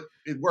that, but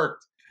it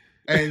worked.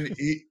 And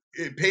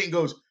Peyton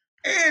goes,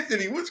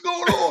 "Anthony, what's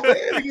going on,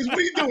 man?" He goes, "What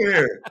are you doing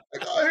here?" I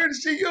go, "I'm here to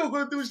see you. I'm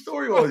going to do a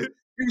story on you."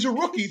 He was a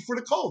rookie for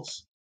the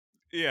Colts.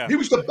 Yeah, he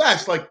was the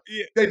best. Like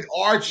then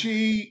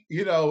Archie,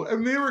 they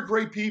were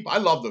great people. I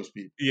love those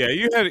people. Yeah,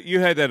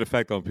 you had that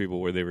effect on people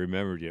where they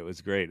remembered you. It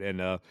was great,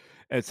 and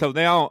so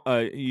now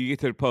you get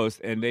to the Post,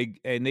 and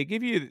they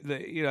give you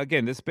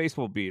again this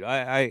baseball beat.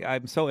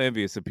 I'm so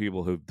envious of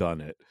people who've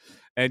done it,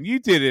 and you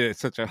did it at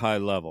such a high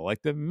level.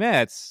 Like the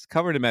Mets,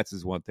 covering the Mets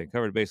is one thing,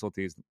 covering the baseball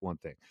team is one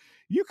thing.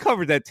 You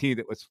covered that team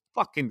that was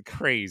fucking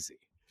crazy.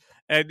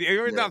 And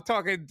you're not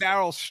talking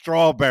Darryl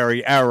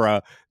Strawberry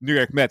era New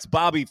York Mets,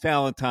 Bobby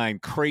Valentine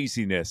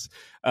craziness,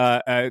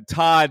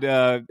 Todd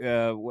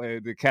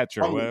the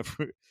catcher,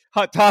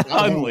 Todd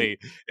Hundley,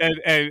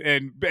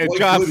 and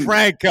John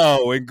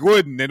Franco and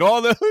Gooden and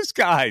all those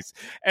guys,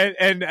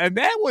 and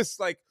that was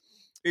like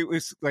it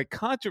was like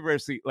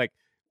controversy. Like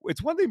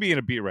it's one thing being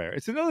a beat writer;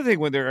 it's another thing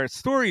when there are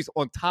stories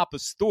on top of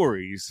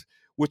stories,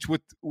 which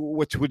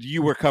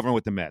you were covering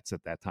with the Mets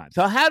at that time.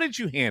 So how did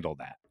you handle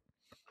that?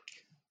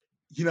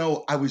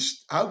 I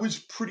was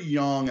pretty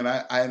young, and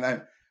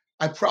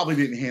I probably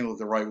didn't handle it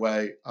the right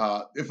way.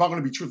 If I'm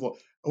going to be truthful,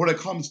 when it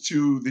comes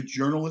to the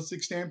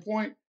journalistic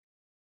standpoint,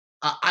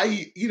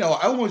 I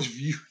almost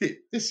viewed it.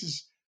 This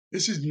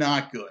is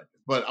not good,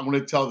 but I'm going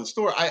to tell the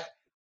story.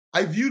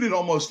 I viewed it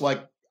almost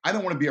like I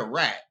don't want to be a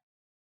rat,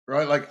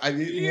 right? Like I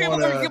didn't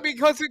want to.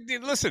 Because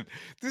listen,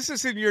 this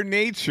is in your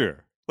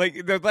nature.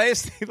 Like the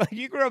last thing, like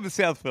you grew up in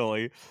South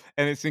Philly,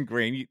 and it's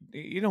ingrained.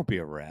 You don't be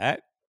a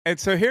rat. And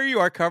so here you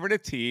are covering a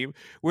team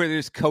where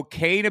there's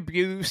cocaine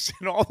abuse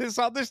and all this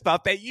other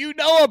stuff that you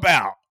know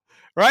about,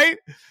 right?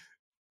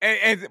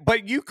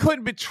 But you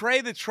couldn't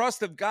betray the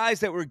trust of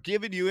guys that were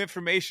giving you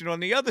information on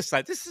the other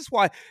side. This is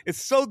why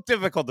it's so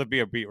difficult to be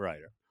a beat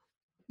writer.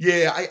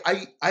 Yeah,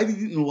 I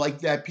didn't like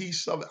that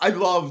piece of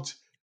it.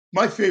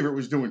 My favorite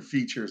was doing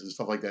features and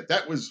stuff like that.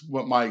 That was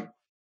what my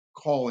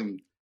calling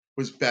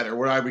was better,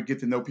 where I would get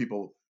to know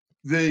people.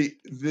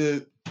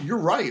 You're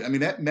right. I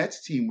mean, that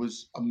Mets team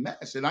was a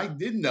mess, and I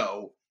did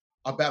know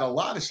about a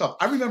lot of stuff.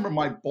 I remember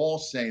my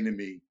boss saying to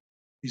me,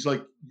 he's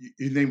like,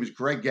 his name was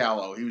Greg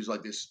Gallo. He was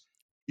like this,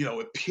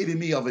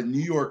 epitome of a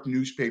New York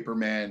newspaper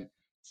man.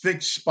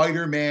 Think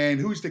Spider-Man.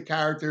 Who's the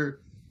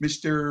character,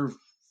 Mr.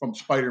 from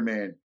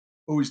Spider-Man?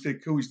 Who's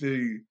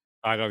the?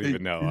 I don't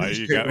even know.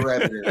 Newspaper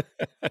editor.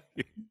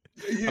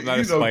 I'm not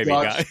a Spidey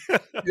guy.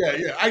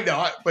 Yeah, I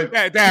know. But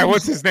Darren,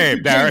 what's his name?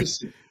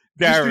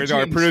 Darren,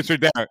 our producer,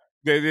 Darren,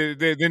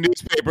 the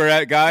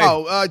newspaper guy.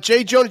 Oh,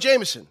 J. Jonah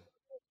Jameson.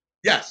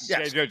 Yes.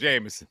 J. Jonah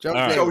Jameson.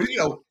 Right.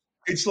 So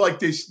it's like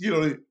this.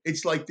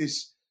 It's like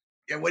this.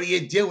 Yeah, what are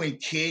you doing,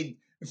 kid?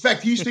 In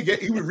fact, he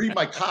would read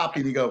my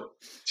copy and he'd go,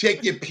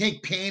 "Take your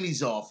pink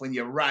panties off when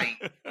you write.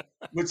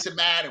 What's the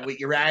matter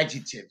with your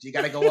adjectives? You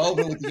got to go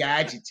over with the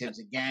adjectives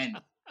again."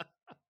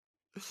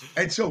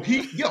 And so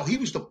he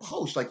was the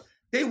post. Like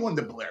they wanted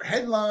to blare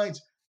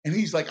headlines, and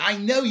he's like, "I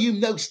know you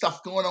know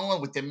stuff going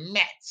on with the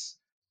Mets,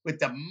 with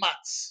the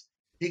Mutts."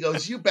 He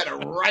goes, "You better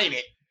write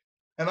it."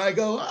 And I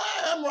go,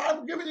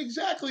 "I'm giving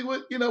exactly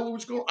what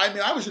was going on." I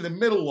mean, I was in the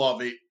middle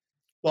of it.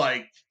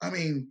 Like, I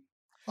mean,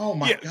 oh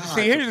my God.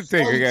 See, here's the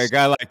thing: a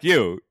guy like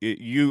you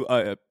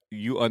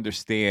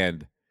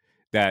understand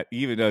that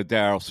even though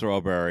Darryl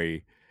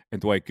Strawberry and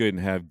Dwight Gooden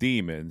have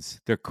demons,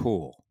 they're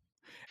cool.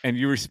 And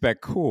you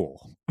respect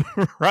cool,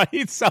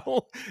 right?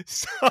 So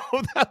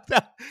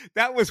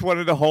that was one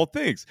of the whole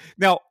things.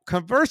 Now,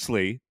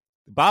 conversely,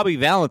 Bobby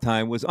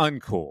Valentine was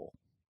uncool.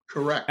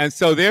 Correct. And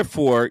so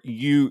therefore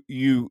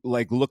you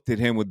like looked at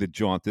him with the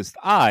jaundiced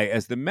eye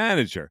as the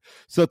manager.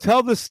 So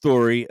tell the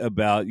story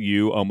about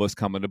you almost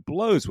coming to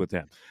blows with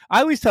him. I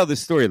always tell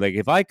this story, like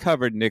if I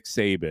covered Nick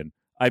Saban,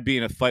 I'd be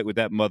in a fight with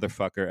that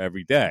motherfucker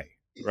every day.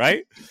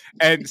 Right.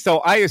 And so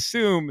I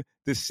assume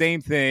the same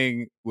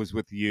thing was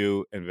with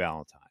you and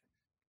Valentine.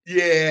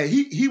 Yeah,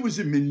 he was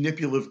a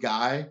manipulative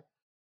guy,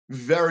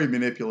 very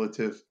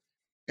manipulative.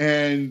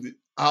 And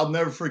I'll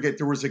never forget,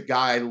 there was a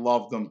guy I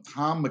loved him,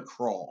 Tom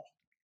McCraw,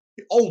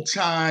 the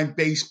old-time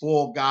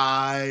baseball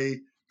guy.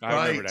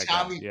 I remember that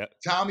guy. Yeah.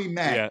 Tommy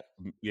Mack.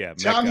 Yeah,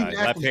 Tommy Mack,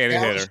 Mack left-handed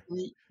hitter.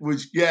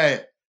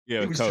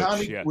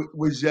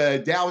 Was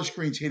Dallas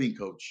Green's hitting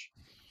coach.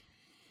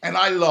 And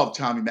I love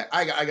Tommy Mack.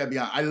 I got to be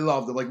honest, I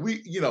loved him. Like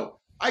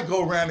I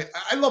go around,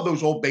 I love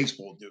those old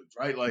baseball dudes,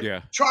 right? Like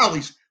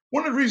Charlie's.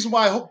 One of the reasons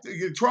why I hope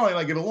Charlie and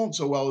I get along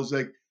so well is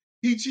like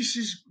he just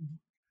is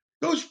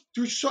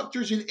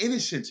there's an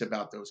innocence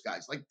about those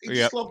guys. Like they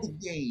just love the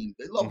game.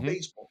 They love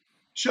baseball.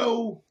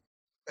 So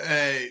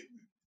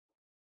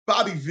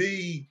Bobby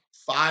V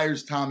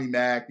fires Tommy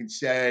Mack and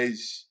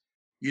says,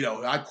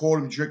 I caught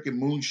him drinking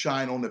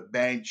moonshine on the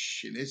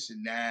bench and this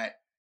and that.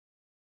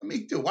 I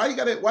mean, dude,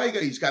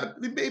 he's got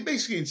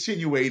basically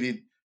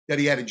insinuated that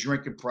he had a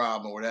drinking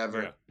problem or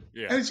whatever.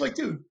 Yeah. And it's like,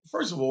 dude,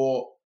 first of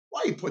all,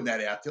 why are you putting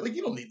that out there? Like,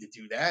 you don't need to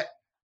do that.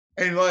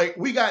 And like,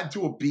 we got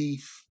into a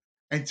beef,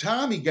 and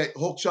Tommy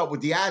hooks up with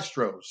the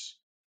Astros.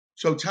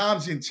 So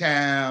Tom's in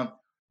town,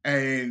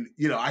 and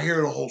I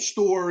hear the whole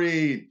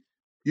story.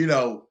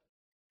 So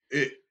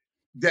I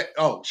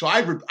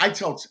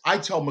tell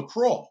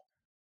McCraw,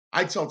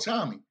 I tell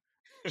Tommy.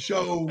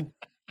 So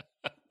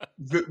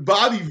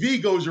Bobby V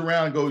goes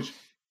around and goes,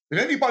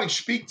 "Did anybody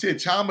speak to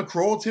Tom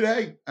McCraw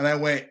today?" And I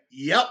went,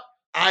 "Yep,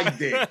 I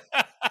did."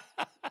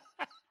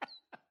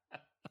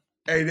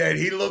 And then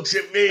he looks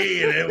at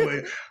me and then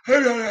went,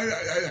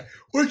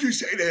 "What did you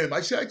say to him?"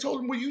 I said, "I told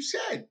him what you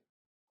said."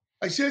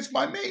 I said, "It's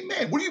my main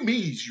man." "What do you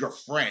mean he's your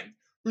friend?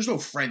 There's no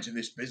friends in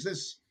this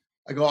business."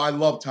 I go, "I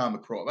love Tom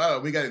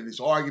McCraw." We got in this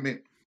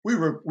argument.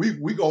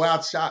 We go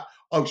outside.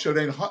 Oh, so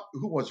then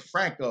who was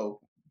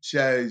Franco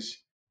says,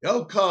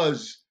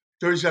 "Cuz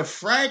there's a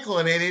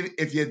Franklin in it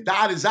if you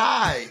dot his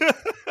I."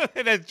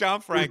 And that's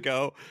John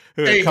Franco,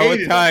 who is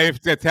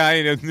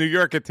Italian, New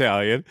York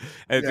Italian,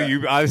 and so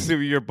you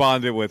obviously you're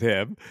bonded with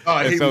him.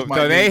 And so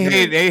they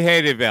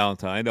hated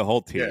Valentine, the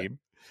whole team,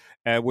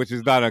 which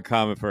is not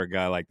uncommon for a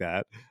guy like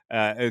that.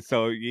 And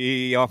so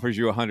he offers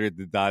you $100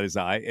 to dot his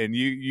I, and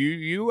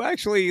you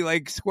actually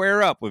like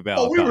square up with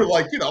Valentine. Oh, we were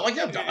like,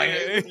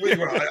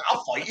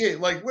 I'll fight you.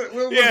 Like, what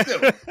do?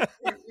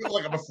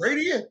 Like, I'm afraid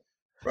of you.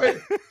 right?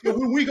 So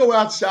when we go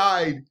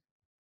outside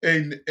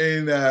and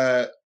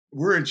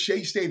we're in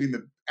Shea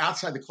Stadium,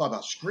 outside the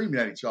clubhouse, screaming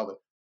at each other.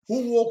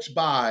 Who walks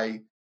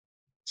by?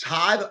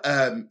 Todd,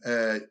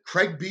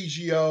 Craig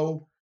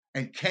Biggio,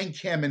 and Ken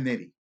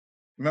Caminiti.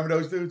 Remember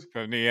those dudes?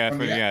 From the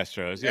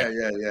Astros,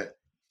 yeah.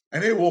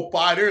 And they walk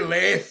by, they're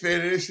laughing,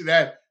 and this and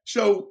that.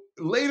 So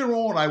later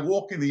on, I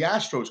walk in the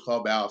Astros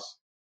clubhouse,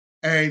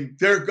 and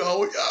they're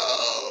going,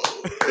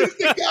 "Oh, it's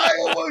the guy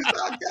who almost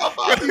knocked out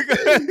Bobby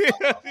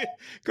V."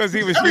 Because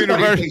he was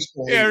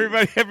universal.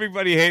 Yeah,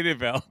 everybody hated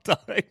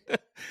Valentine.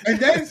 And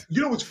then,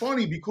 you know what's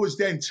funny? Because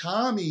then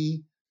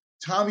Tommy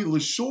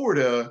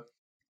Lasorda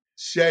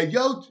said,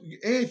 "Yo,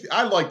 Anthony,"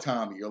 I like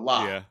Tommy a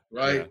lot,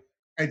 right? Yeah.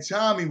 And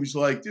Tommy was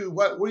like, "Dude,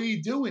 what are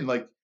you doing?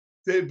 Like,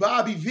 the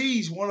Bobby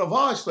V's one of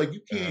us. Like,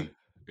 you can't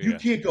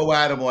go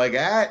at him like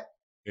that."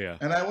 Yeah.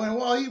 And I went,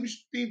 "Well, he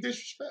was being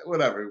disrespectful,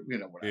 whatever,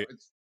 whatever."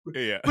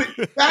 Yeah.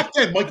 But back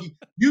then, Mikey,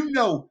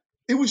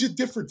 it was a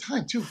different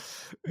time too.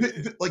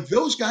 Like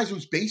those guys,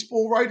 those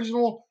baseball writers and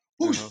all,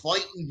 who's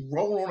fighting,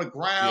 rolling on the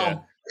ground.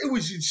 Yeah. It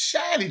was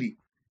insanity.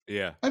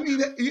 Yeah. I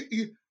mean,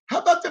 how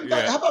about them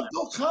guys? How about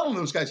Bill Connell and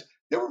those guys?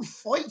 They were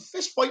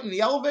fist fighting in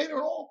the elevator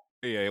and all.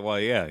 Yeah, well,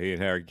 yeah,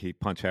 he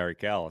punched Harry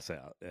Callis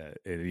out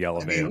in the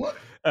elevator.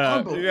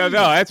 I mean, no,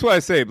 that's why I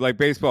say, like,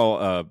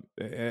 baseball.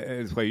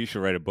 It's like you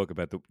should write a book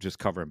about just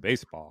covering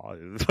baseball.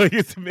 It's like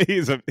it's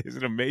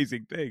an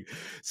amazing thing.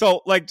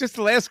 So, like, just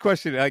the last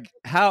question, like,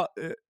 how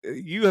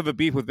you have a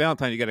beef with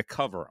Valentine, you got to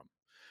cover him.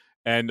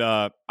 And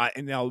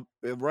now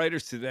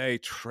writers today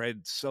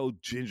tread so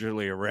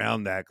gingerly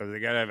around that because they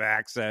got to have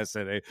access,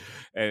 and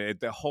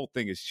the whole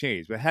thing has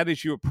changed. But how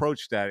did you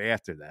approach that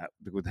after that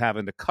with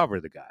having to cover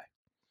the guy?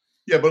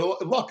 Yeah,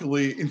 but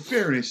luckily, in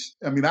fairness,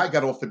 I mean, I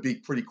got off the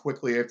beat pretty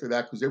quickly after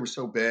that because they were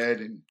so bad.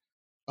 And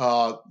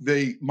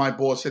my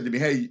boss said to me,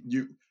 "Hey,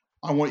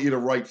 I want you to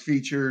write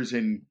features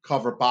and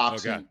cover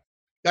boxing." Okay.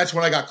 That's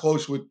when I got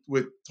close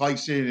with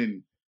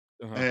Tyson,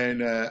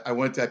 and I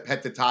went to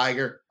Pet the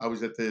Tiger. I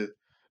was at the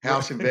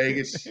house in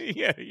Vegas.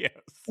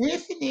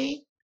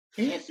 Anthony.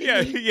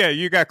 Yeah,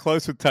 you got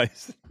close with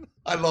Tyson.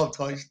 I love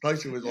Tyson.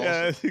 Tyson was awesome.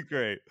 Yeah, that's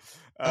great.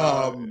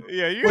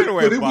 You're the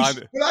way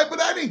bonded.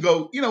 But I didn't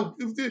go,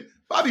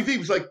 Bobby V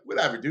was like,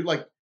 whatever, dude.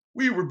 Like,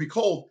 we would be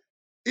cold.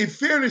 In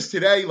fairness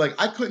today, like,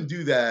 I couldn't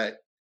do that.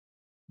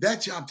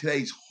 That job today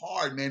is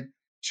hard, man.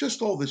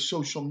 Just all the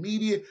social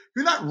media.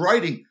 You're not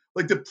writing.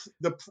 Like,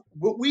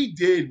 what we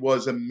did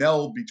was a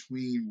meld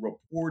between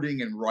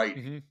reporting and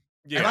writing. Mm-hmm.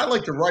 Yeah. And I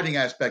like the writing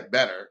aspect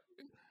better.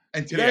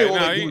 And today, all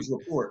I do is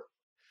report.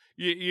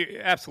 You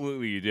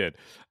absolutely, you did.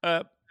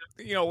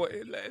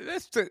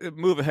 Let's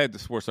move ahead to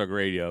Sports Talk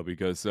Radio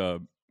because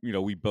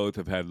we both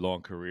have had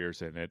long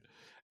careers in it,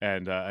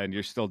 and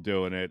you're still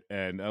doing it.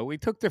 And we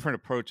took different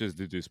approaches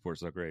to do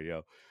Sports Talk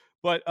Radio.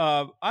 But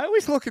I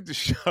always look at the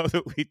show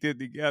that we did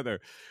together,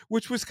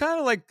 which was kind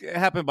of like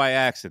happened by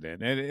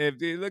accident. And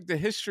if you look, the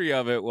history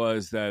of it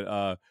was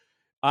that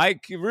I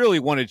really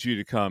wanted you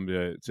to come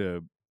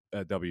to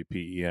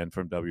WPEN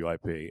from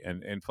WIP,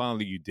 and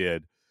finally you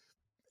did.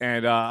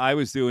 And I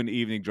was doing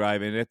Evening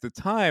Drive, and at the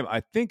time,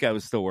 I think I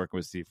was still working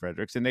with Steve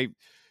Fredericks, and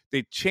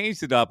they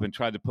changed it up and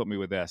tried to put me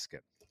with Eskin.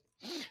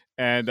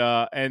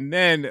 And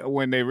then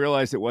when they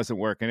realized it wasn't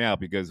working out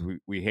because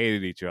we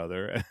hated each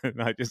other,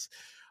 and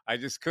I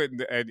just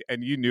couldn't.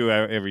 And you knew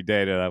every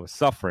day that I was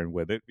suffering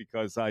with it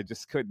because I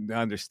just couldn't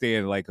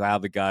understand like how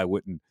the guy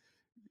wouldn't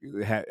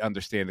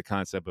understand the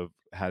concept of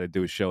how to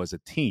do a show as a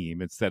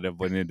team instead of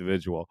an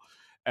individual.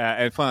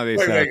 And finally,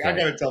 they said, I got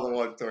to tell the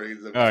one story.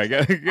 All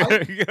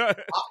right,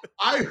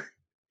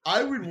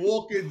 I would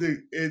walk in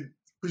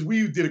because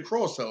we did a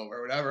crossover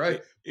or whatever,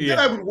 right? Yeah. Then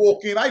I would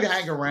walk in, I'd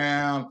hang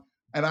around,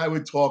 and I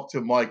would talk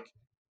to Mike.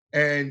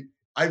 And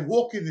I'd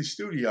walk in the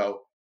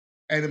studio,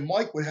 and then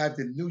Mike would have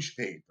the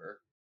newspaper,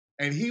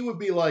 and he would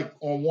be like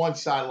on one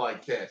side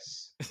like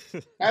this.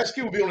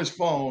 Eskin would be on his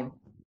phone,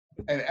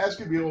 and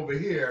Eskin would be over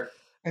here.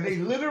 And they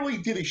literally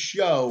did a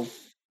show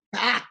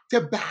back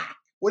to back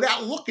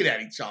without looking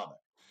at each other.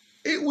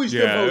 It was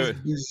the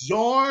most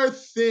bizarre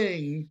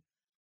thing.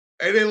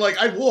 And then, like,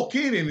 I'd walk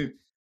in and,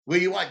 "Well,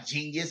 you want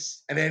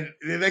genius?" And then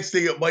the next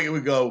thing Mike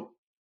would go,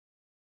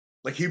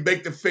 like, he'd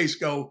make the face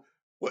go,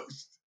 "What?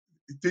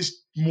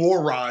 This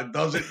moron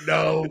doesn't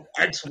know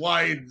X,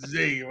 Y, and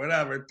Z,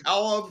 whatever.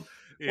 Tell him."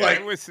 Yeah, like,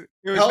 it was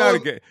not a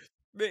good.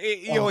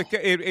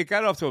 It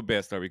got off to a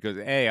bad start because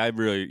I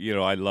really,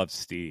 I love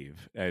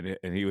Steve and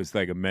he was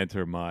like a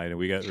mentor of mine and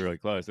we got really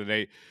close and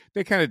they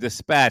kind of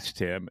dispatched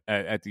him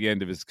at the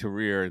end of his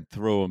career and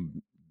threw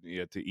him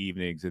to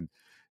evenings and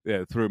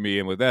threw me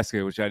in with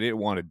Eskin, which I didn't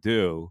want to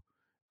do,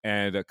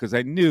 and because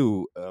I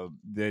knew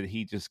that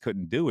he just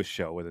couldn't do a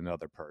show with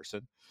another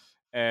person,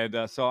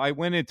 and so I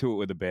went into it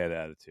with a bad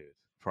attitude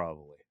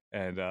probably,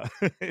 and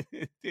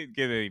it didn't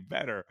get any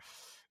better.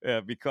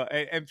 Because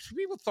and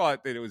people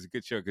thought that it was a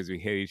good show because we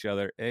hate each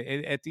other.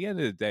 And at the end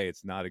of the day,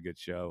 it's not a good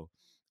show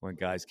when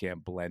guys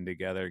can't blend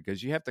together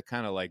because you have to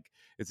kind of like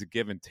it's a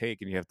give and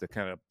take, and you have to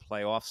kind of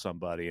play off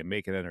somebody and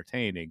make it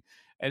entertaining.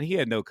 And he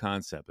had no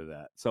concept of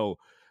that. So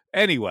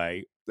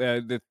anyway,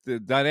 the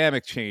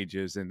dynamic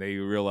changes, and they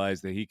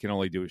realize that he can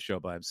only do a show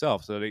by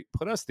himself. So they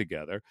put us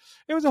together.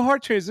 It was a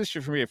hard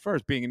transition for me at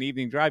first, being an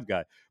evening drive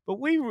guy, but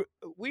we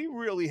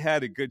really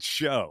had a good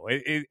show.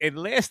 It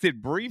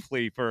lasted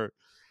briefly for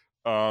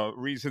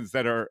reasons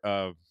that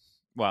are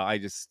well, I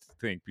just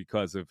think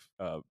because of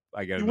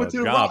I got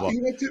another job.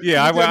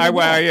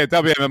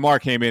 WMMR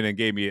came in and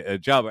gave me a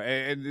job,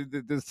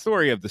 and the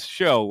story of the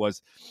show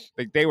was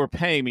like they were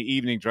paying me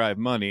evening drive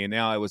money, and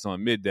now I was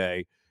on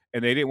midday,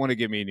 and they didn't want to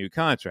give me a new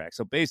contract.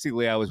 So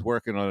basically, I was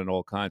working on an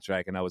old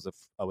contract, and I was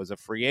a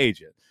free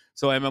agent.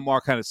 So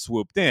MMR kind of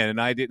swooped in,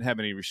 and I didn't have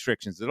any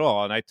restrictions at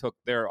all, and I took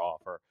their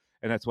offer.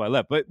 And that's why I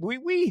left. But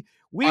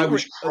I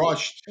was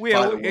crushed.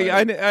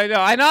 I know.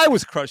 And I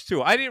was crushed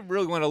too. I didn't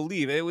really want to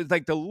leave. It was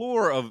like the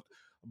lure of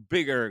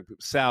bigger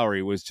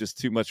salary was just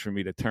too much for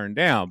me to turn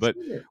down. But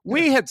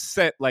we had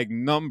set like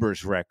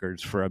numbers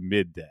records for a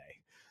midday.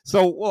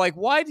 So, like,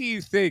 why do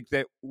you think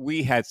that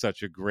we had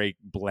such a great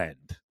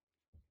blend?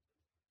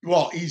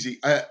 Well, easy.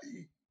 And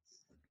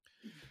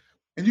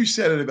you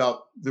said it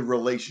about the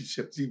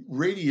relationship. The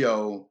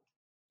radio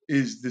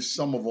is the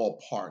sum of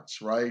all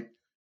parts, right?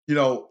 You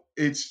know,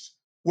 it's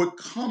what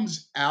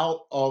comes out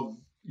of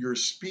your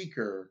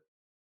speaker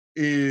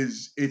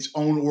is its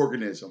own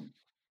organism,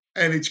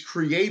 and it's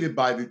created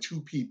by the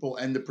two people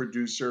and the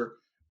producer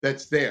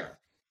that's there.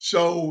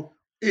 So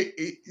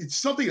it's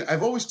something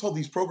I've always told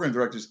these program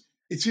directors,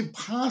 it's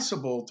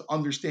impossible to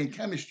understand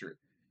chemistry,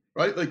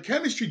 right? Like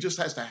chemistry just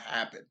has to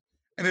happen.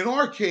 And in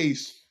our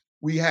case,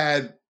 we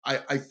had,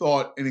 I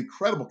thought, an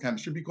incredible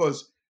chemistry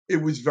because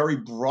it was very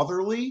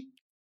brotherly.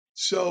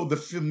 So the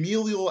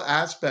familial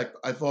aspect,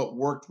 I thought,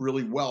 worked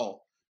really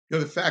well. You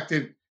know, the fact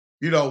that,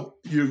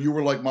 you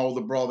were like my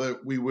older brother,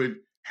 we would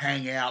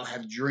hang out,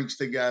 have drinks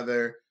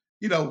together.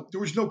 You know, there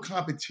was no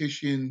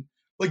competition.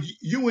 Like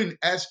you and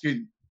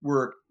Eskin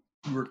were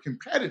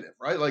competitive,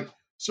 right? Like,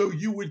 so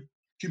you would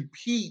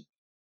compete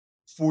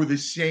for the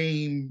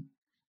same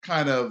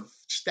kind of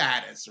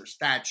status or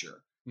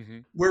stature. Mm-hmm.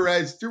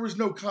 Whereas there was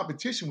no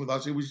competition with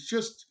us. It was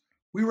just,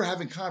 we were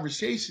having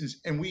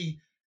conversations and we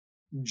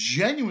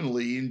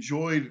genuinely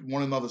enjoyed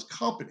one another's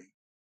company.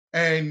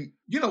 And,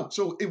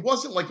 so it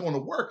wasn't like going to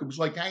work. It was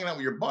like hanging out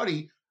with your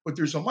buddy, but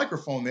there's a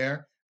microphone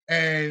there.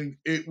 And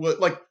it was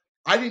like,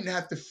 I didn't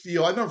have to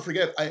feel, I never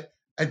forget,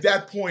 at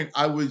that point,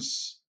 I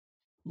was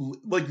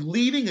like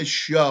leading a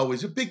show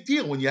is a big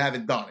deal when you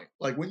haven't done it.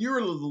 Like when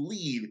you're the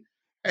lead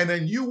and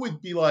then you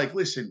would be like,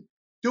 listen,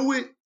 do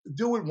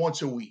it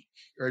once a week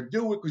or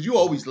do it because you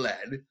always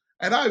led.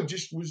 And I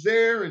just was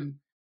there and,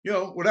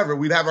 whatever.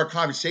 We'd have our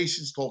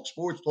conversations, talk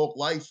sports, talk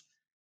life.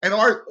 And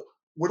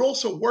what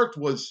also worked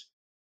was,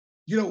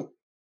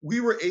 we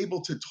were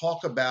able to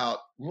talk about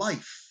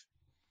life,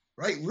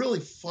 right? Really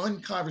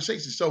fun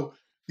conversations. So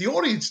the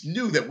audience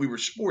knew that we were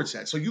sports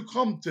heads. So you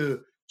come to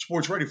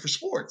sports radio for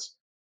sports,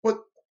 but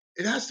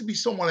it has to be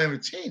somewhat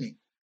entertaining.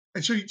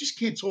 And so you just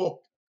can't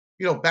talk,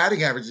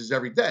 batting averages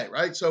every day,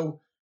 right?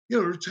 So,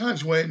 there are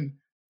times when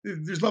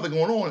there's nothing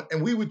going on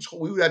and we would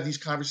have these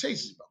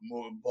conversations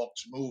about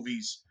books,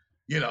 movies,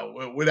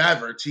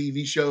 whatever,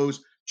 TV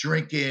shows,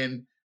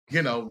 drinking,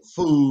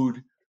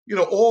 food,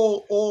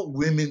 all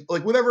women,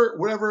 like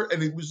whatever.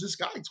 And it was this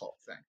guy talk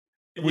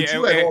thing, which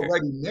you had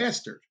already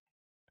mastered.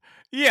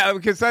 Yeah,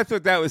 because I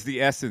thought that was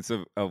the essence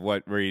of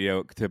what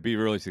radio, to be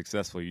really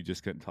successful, you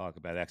just couldn't talk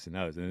about X and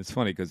O's. And it's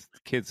funny because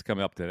kids come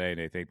up today and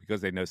they think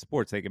because they know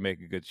sports, they can make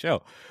a good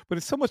show. But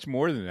it's so much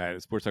more than that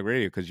at Sports Talk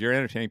Radio because you're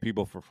entertaining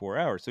people for 4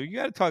 hours. So you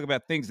got to talk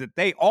about things that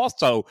they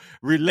also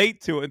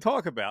relate to and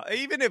talk about,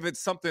 even if it's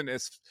something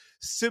as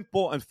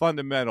simple and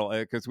fundamental,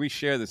 because we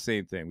share the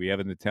same thing. We have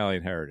an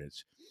Italian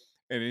heritage.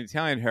 And in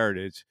Italian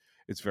heritage,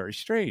 it's very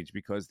strange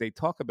because they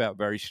talk about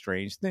very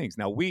strange things.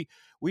 Now, we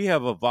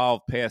have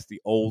evolved past the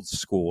old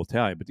school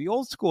Italian, but the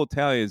old school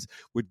Italians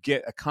would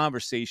get a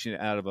conversation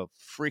out of a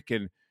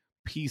freaking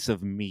piece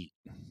of meat.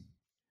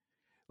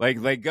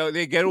 Like they go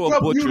to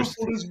a butcher's.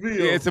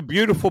 It's a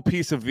beautiful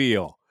piece of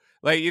veal.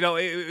 Like,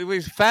 it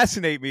would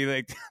fascinate me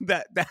like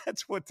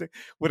that's what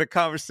a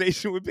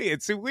conversation would be.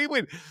 And so we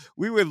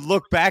would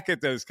look back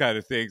at those kind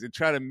of things and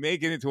try to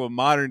make it into a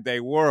modern day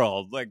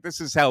world. Like this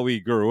is how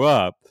we grew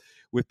up,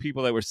 with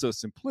people that were so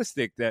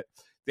simplistic that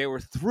they were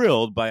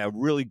thrilled by a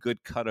really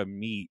good cut of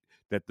meat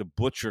that the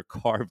butcher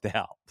carved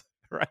out,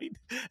 right?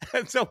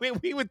 And so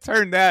we would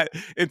turn that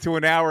into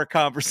an hour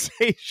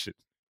conversation.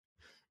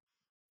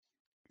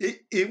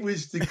 It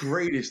was the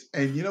greatest.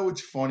 And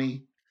what's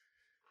funny?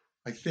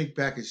 I think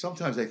back, and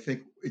sometimes I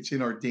think it's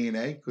in our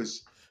DNA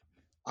because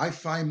I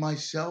find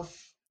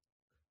myself,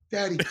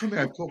 Daddy, come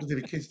here. I'm talking to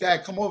the kids.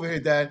 Dad, come over here,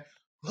 Dad.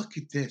 Look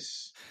at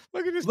this.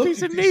 Look at this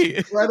piece of meat.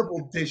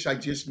 Incredible dish I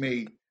just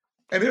made.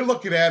 And they're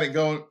looking at it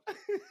going,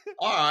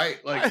 all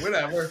right, like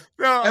whatever.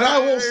 No, and I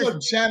all of a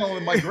sudden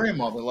channeling my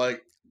grandmother,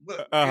 like,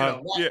 why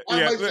am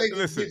I saying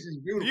this dish is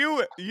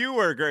beautiful? You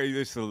were great. I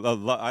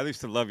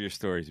used to love your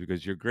stories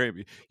because you're great.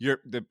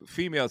 The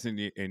females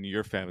in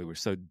your family were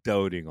so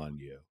doting on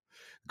you.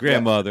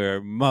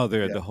 grandmother,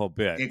 mother, Yeah. the whole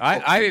bit. And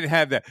I didn't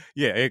have that.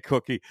 Yeah, and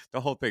Cookie,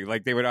 the whole thing.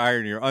 Like they would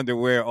iron your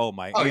underwear. Oh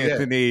my, Oh, yeah.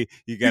 Anthony,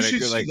 you got to should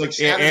go see, like, like,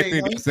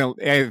 Saturday night.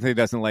 Anthony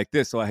doesn't like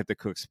this, so I have to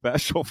cook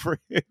special for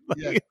him. Like,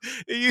 Yeah.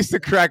 It used to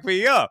crack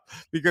me up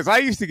because I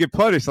used to get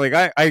punished. Like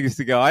I used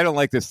to go, I don't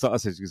like this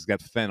sausage because it's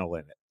got fennel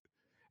in it.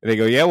 And they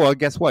go, yeah, well,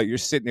 guess what? You're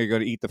sitting there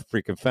going to eat the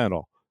freaking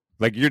fennel.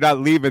 Like, you're not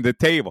leaving the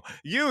table.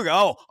 You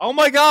go, oh,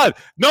 my God,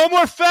 no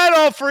more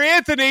fennel for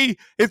Anthony.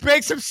 It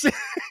makes him sick,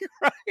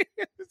 right?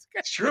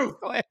 It's true.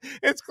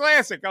 It's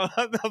classic. I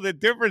don't know the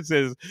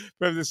differences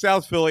from the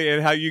South Philly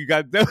and how you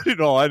got doted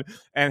on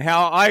and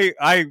how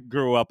I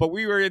grew up. But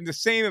we were in the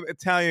same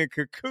Italian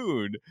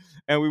cocoon,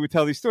 and we would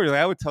tell these stories.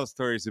 Like, I would tell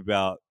stories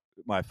about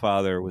my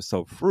father was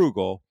so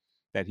frugal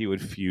that he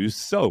would fuse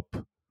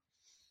soap.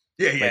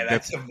 Yeah, Like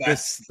that's the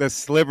best. the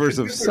slivers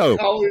of soap.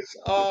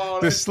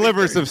 The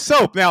slivers of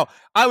soap. Now,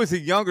 I was a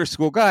younger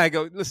school guy. I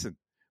go, listen,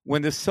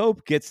 when the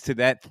soap gets to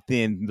that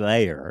thin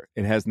layer,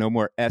 it has no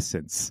more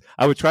essence.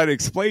 I would try to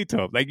explain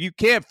to him, like, you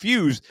can't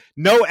fuse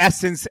no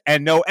essence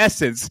and no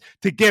essence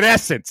to get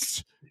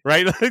essence,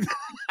 right?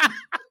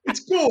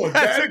 It's cool.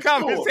 That's a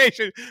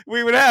conversation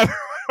we would have,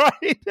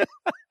 right?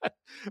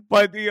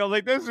 But,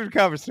 like, those are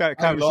conversations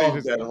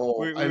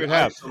we would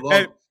have.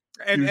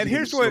 And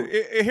here's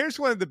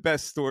one of the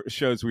best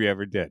shows we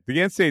ever did. The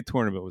NCAA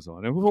tournament was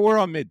on, and we're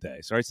on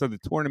middays, right? So the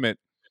tournament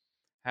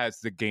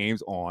has the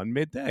games on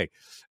midday,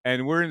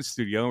 and we're in the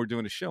studio and we're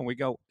doing a show, and we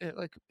go,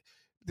 like,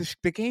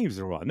 the games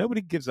are on.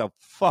 Nobody gives a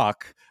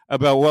fuck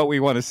about what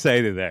we want to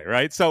say today,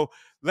 right? So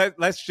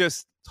let's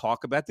just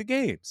talk about the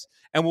games,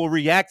 and we'll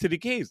react to the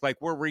games like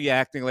we're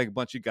reacting like a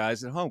bunch of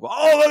guys at home. Go,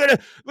 oh,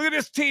 look at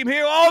this team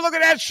here. Oh, look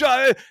at that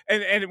shot.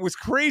 And it was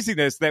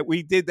craziness that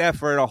we did that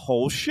for a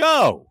whole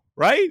show.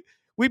 Right?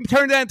 We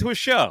turned that into a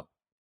show.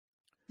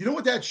 You know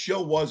what that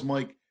show was,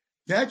 Mike?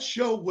 That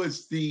show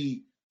was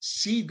the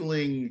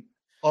seedling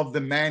of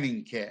the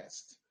Manning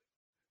cast.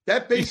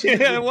 That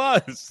basically it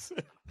was.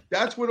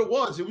 That's what it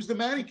was. It was the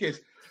Manning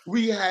cast.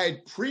 We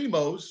had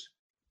Primos.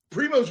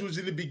 Primos was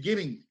in the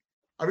beginning.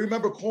 I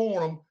remember calling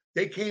them.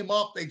 They came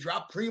up. They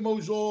dropped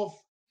Primos off.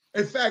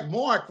 In fact,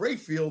 Mark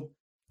Rayfield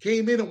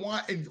came in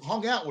and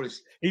hung out with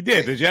us. He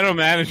did. The general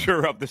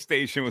manager of the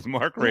station was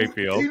Mark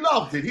Rayfield. He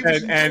loved it. He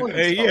was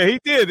yeah, he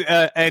did.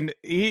 And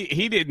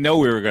he didn't know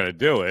we were going to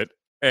do it.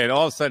 And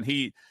all of a sudden,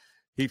 he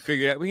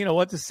figured out, well, you know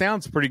what, this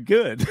sounds pretty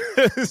good.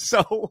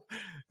 so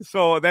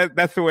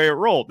that's the way it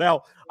rolled.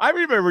 Now, I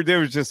remember there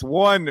was just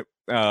one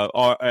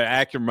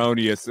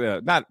acrimonious,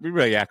 not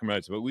really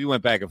acrimonious, but we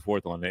went back and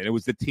forth on it. It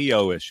was the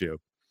T.O. issue.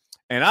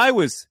 And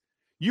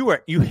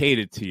you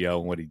hated T.O.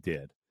 and what he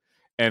did.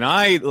 And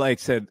I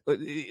said,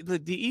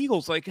 the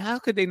Eagles, how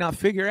could they not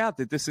figure out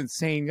that this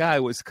insane guy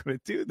was going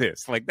to do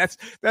this? Like, that's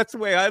the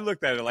way I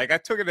looked at it. Like, I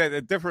took it at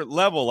a different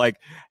level. Like,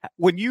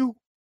 when you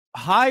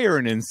hire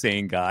an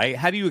insane guy,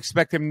 how do you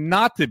expect him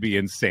not to be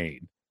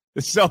insane?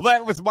 So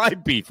that was my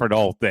beef for the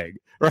whole thing,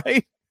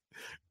 right?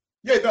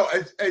 Yeah, no,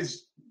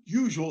 as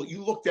usual,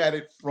 you looked at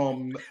it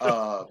from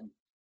a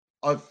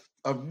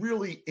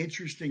really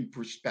interesting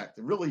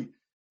perspective, really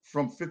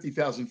from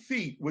 50,000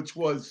 feet, which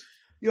was,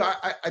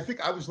 I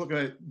think I was looking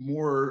at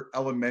more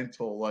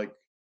elemental, like,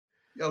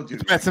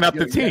 dude, messing up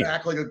the team. You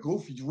act like a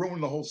goofy, you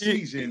ruin the whole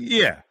season.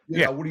 Yeah.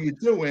 What are you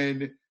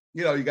doing?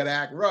 You got to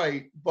act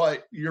right.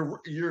 But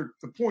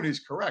the point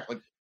is correct.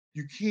 Like,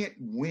 you can't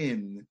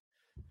win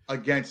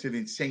against an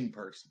insane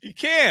person. You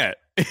can't.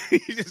 You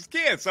just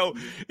can't. So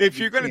if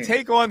you're going to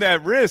take on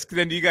that risk,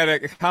 then you got to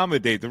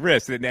accommodate the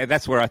risk. And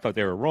that's where I thought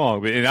they were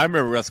wrong. And I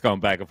remember us going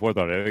back and forth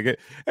on it.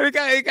 And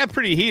it got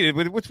pretty heated,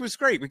 which was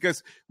great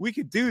because we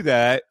could do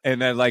that and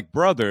then, like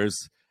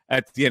brothers,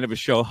 at the end of a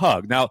show,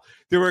 hug. Now,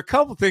 there were a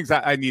couple things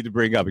I need to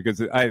bring up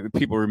because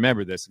people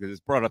remember this because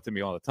it's brought up to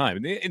me all the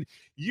time. And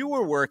you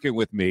were working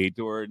with me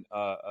during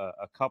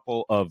a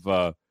couple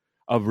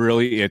of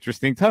really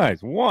interesting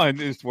times.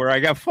 One is where I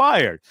got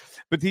fired.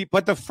 But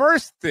the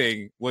first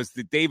thing was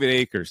the David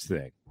Akers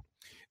thing.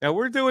 Now,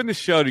 we're doing the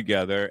show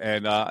together,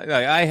 and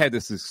I had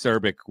this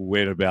acerbic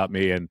wit about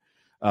me, and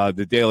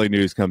the Daily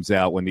News comes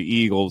out when the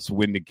Eagles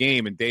win the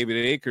game, and David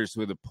Akers,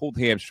 with a pulled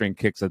hamstring,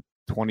 kicks a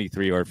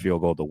 23-yard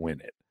field goal to win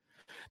it.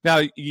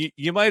 Now,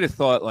 you might have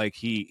thought like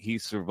he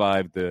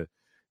survived the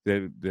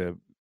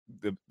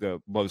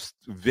most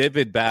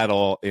vivid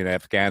battle in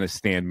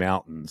Afghanistan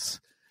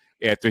mountains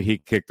after he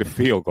kicked the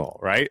field goal,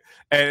 right?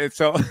 And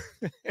so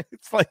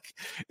it's like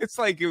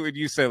when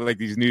you said, like,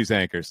 these news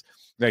anchors,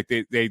 like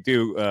they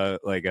do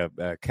like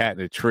a cat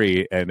in a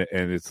tree, and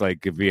it's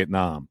like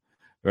Vietnam,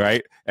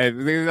 right?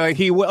 And like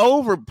he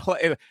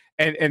overplayed,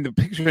 and the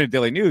picture in the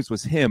Daily News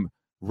was him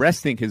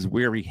resting his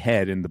weary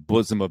head in the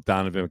bosom of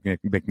Donovan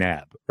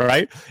McNabb,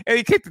 right? And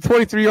he kicked the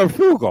 23-yard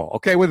field goal,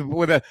 okay, with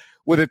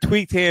a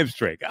tweaked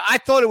hamstring. I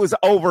thought it was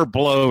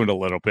overblown a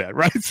little bit,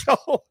 right?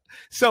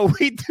 So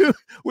we do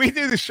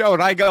the show,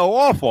 and I go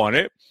off on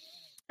it,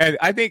 and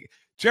I think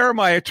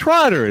Jeremiah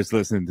Trotter is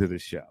listening to the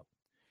show.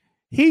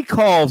 He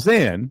calls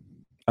in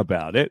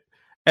about it,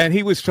 And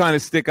he was trying to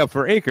stick up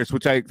for Akers,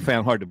 which I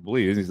found hard to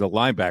believe. He's a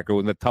linebacker,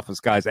 one of the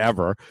toughest guys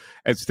ever,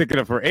 and sticking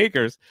up for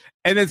Akers.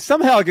 And then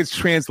somehow it gets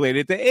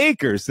translated to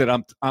Akers that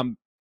I'm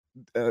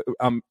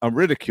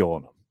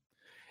ridiculing him.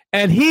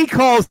 And he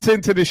calls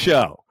into the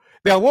show.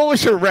 Now, what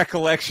was your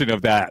recollection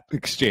of that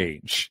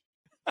exchange?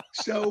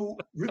 So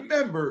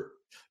remember,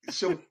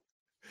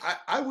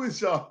 I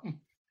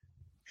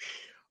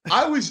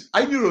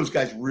knew those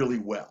guys really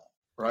well,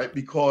 right?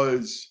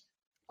 Because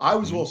I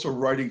was also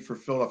writing for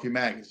Philadelphia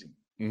Magazine.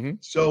 Mm-hmm.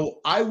 So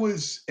I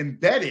was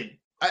embedded.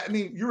 I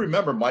mean, you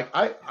remember, Mike,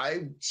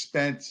 I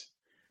spent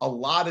a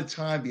lot of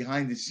time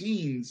behind the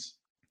scenes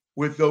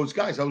with those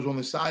guys. I was on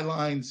the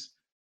sidelines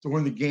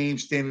during the game,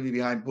 standing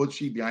behind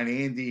Butchie, behind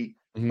Andy.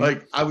 Mm-hmm.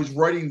 Like, I was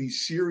writing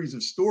these series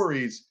of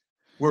stories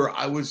where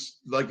I was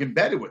like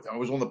embedded with them. I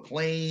was on the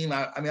plane.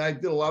 I mean, I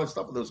did a lot of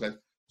stuff with those guys.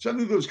 So I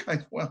knew those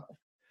guys well.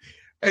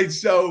 And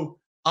so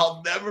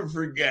I'll never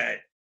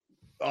forget.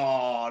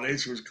 Oh,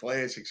 this was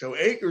classic. So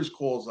Akers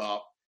calls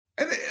up,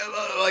 and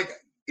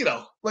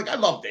I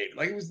love David.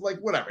 Like, it was like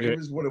whatever. It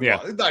was what it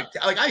was. It's not,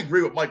 like, I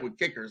agree with Mike with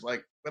kickers,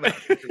 like whatever,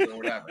 kickers or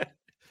whatever.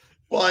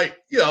 But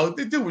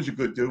the dude was a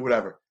good dude,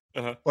 whatever.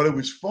 Uh-huh. But it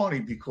was funny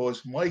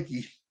because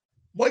Mikey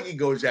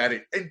goes at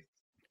it, and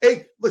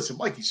hey, listen,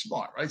 Mikey's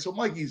smart, right? So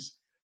Mikey's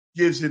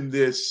gives him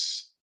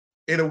this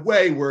in a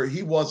way where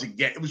he wasn't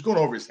getting. It was going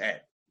over his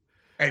head,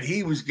 and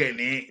he was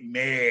getting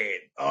mad.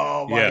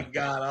 Oh my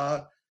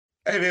God!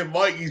 And then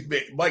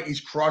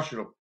Mikey's crushing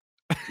him.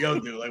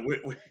 Dude, like,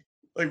 what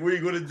are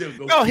you going to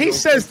do? He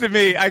says to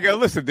me, I go,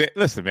 listen,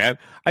 man,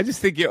 I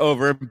just think you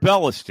over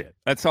embellished it.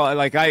 That's all.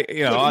 Like,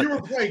 you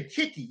were playing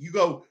Kicky. You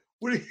go,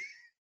 would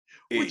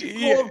you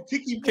call him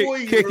Kicky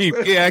Boy?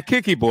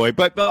 Kicky Boy.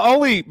 But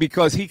only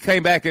because he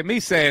came back at me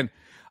saying,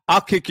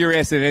 I'll kick your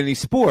ass in any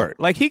sport.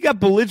 Like, he got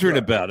belligerent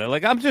about it.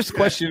 Like, I'm just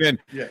questioning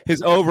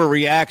his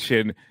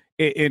overreaction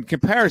in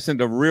comparison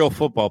to real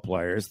football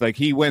players. Like,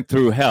 he went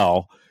through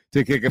hell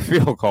to kick a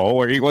field goal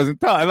where he wasn't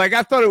done. Like,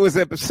 I thought it was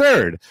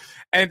absurd.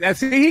 And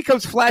he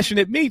comes flashing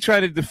at me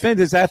trying to defend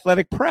his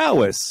athletic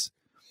prowess.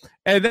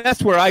 And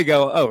that's where I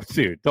go, oh,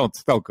 dude, don't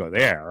go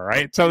there,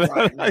 right? So,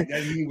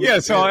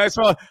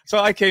 so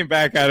I came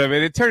back out of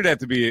it. It turned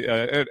out to be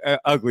an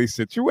ugly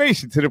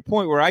situation to the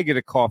point where I get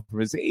a call from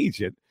his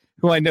agent,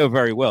 who I know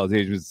very well. His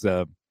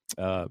agent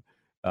was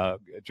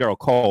Gerald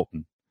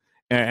Colton.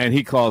 And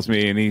he calls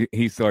me and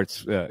he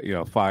starts,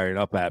 firing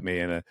up at me.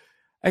 And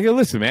I go,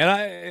 listen, man,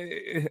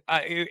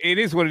 it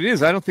is what it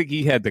is. I don't think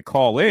he had to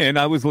call in.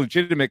 I was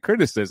legitimate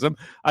criticism.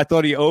 I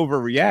thought he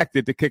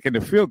overreacted to kicking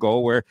the field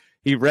goal where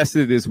he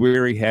rested his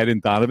weary head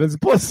in Donovan's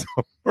bosom.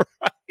 Right?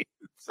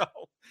 So,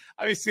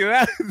 I mean, see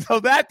that?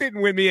 So that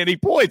didn't win me any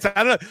points.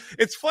 I don't know.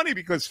 It's funny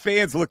because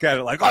fans look at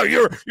it like, oh,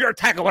 you're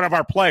attacking one of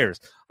our players.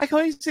 I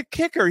go, he's a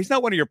kicker. He's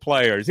not one of your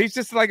players. He's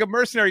just like a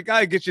mercenary guy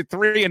who gets you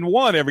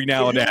 3-1 every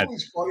now and then.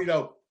 It's funny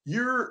though.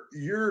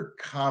 Your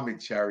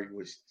commentary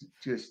was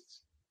just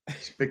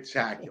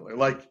spectacular.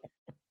 Like,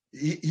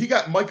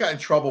 Mike got in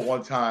trouble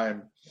one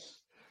time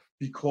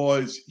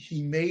because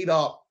he made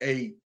up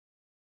a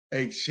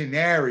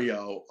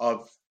scenario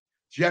of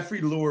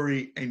Jeffrey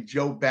Lurie and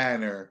Joe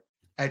Banner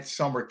at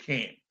summer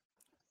camp.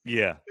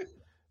 Yeah,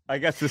 I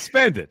got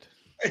suspended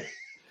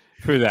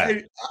for that.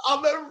 And I'll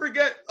never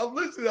forget. I'm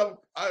listening.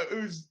 It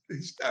was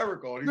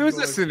hysterical. There was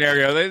a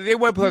scenario. They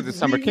went to the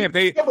summer camp.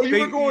 You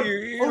were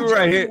going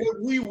right.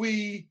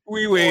 Wee,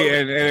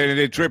 and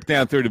it dripped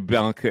down through the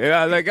bunk.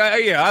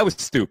 I was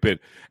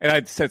stupid, and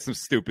I said some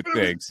stupid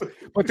things.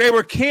 But they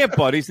were camp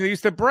buddies, and they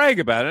used to brag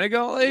about it. And I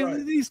go,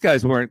 hey, these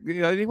guys weren't.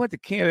 They went to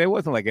camp. It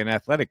wasn't like an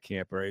athletic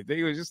camp or anything.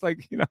 It was just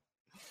like,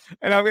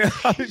 And I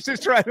was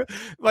just trying to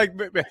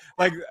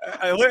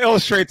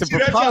illustrate the preposterous.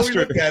 That's how we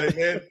look at it,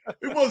 man.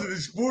 It wasn't a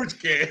sports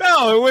camp.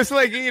 No, it was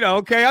like,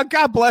 okay,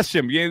 God bless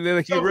him.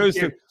 Like he rose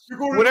to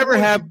whatever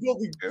happened.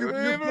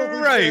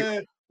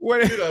 Right.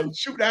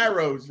 Shoot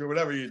arrows or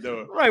whatever you're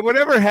doing. Right.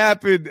 Whatever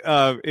happened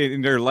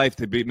in their life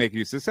to make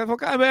you successful.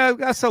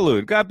 I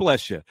salute. God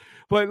bless you.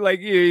 But like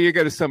you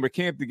go to summer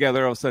camp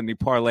together, all of a sudden you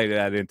parlay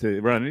that into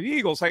running the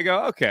Eagles. I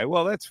go, okay,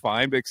 well, that's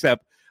fine,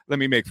 except let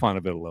me make fun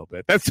of it a little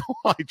bit. That's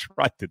all I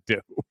tried to do.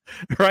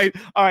 Right.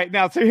 All right.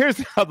 Now, so here's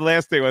the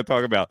last thing I want to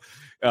talk about.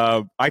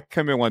 I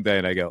come in one day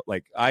and I go,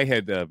 like, I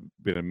had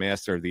been a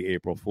master of the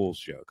April Fool's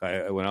joke.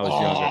 When I was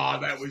younger. Oh,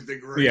 that was the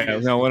greatest. Yeah.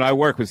 No, when I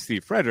worked with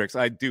Steve Fredericks,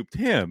 I duped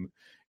him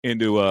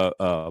into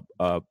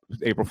a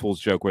April Fool's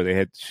joke where they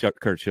had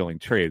Kurt Schilling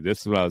traded.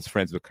 This is when I was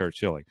friends with Kurt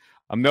Schilling.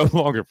 I'm no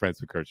longer friends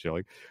with Kurt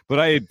Schilling, but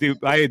I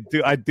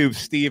duped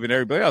Steve and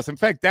everybody else. In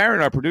fact,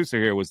 Darren, our producer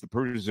here, was the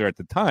producer at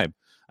the time.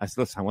 I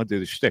said, listen, I want to do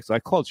the shtick. So I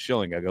called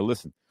Schilling. I go,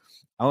 listen,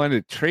 I want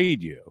to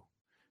trade you,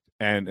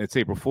 and it's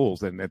April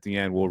Fool's, and at the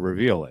end we'll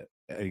reveal it.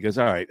 And he goes,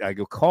 all right. I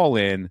go, call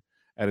in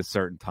at a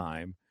certain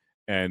time,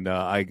 and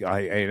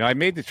I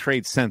made the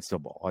trade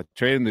sensible. I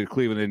traded the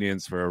Cleveland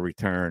Indians for a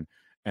return,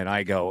 and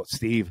I go,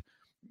 Steve,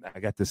 I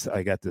got this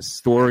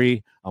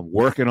story. I'm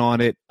working on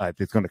it.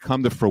 It's going to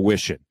come to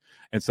fruition.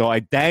 And so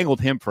I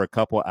dangled him for a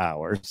couple of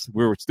hours.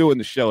 We were doing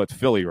the show at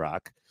Philly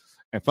Rock.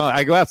 And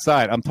finally, I go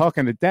outside. I'm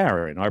talking to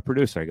Darren, our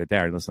producer. I go,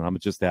 Darren, listen, I'm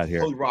just out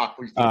here.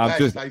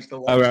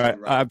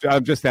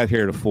 I'm just out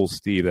here to fool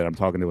Steve that I'm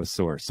talking to a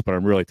source, but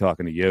I'm really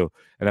talking to you,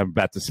 and I'm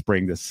about to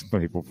spring this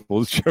April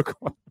Fool's joke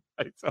on.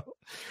 Right?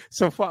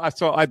 So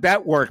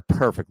that worked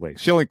perfectly.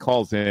 Schilling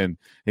calls in.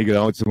 He goes,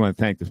 I just want to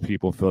thank the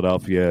people in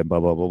Philadelphia and blah,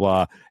 blah, blah,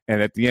 blah.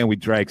 And at the end, we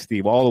drag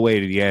Steve all the way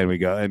to the end. We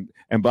go,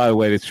 and by the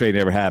way, this trade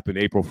never happened.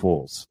 April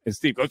Fools. And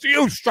Steve goes,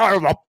 you son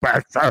of a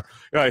bastard.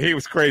 He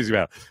was crazy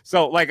about it.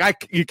 So,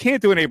 you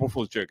can't do an April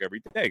Fool's joke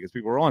every day because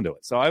people are onto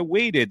it. So I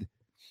waited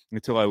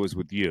until I was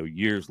with you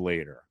years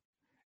later,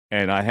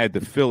 and I had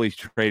the Phillies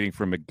trading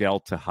for Miguel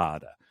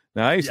Tejada.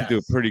 Now, I used to do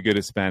a pretty good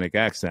Hispanic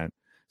accent.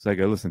 So I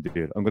go, listen,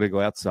 dude, I'm going to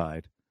go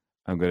outside.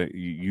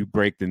 You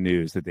break the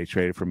news that they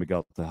traded for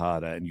Miguel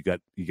Tejada, and you got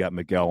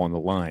Miguel on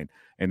the line,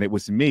 and it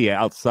was me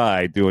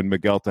outside doing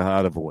Miguel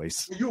Tejada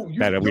voice. We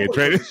had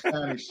traded.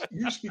 Spanish.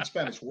 You speak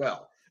Spanish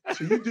well,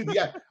 so you did.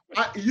 Yeah,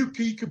 you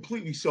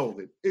completely sold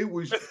it. It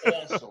was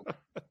awesome.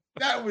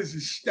 That was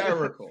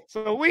hysterical.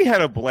 So we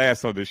had a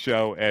blast on the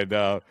show, and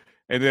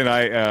then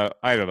I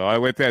don't know. I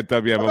went to that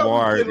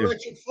WMMR. We played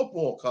electric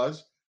football,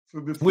 cuz.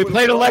 We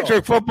played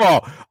electric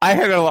football. I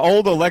had an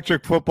old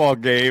electric football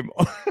game.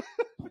 It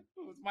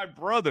was my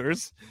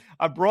brother's.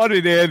 I brought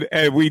it in,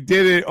 and we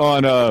did it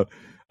on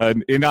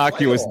an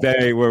innocuous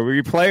day where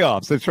we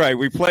playoffs. That's right.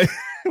 We played.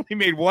 We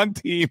made one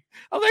team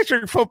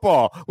electric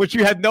football, which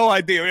you had no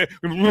idea.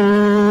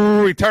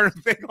 We turned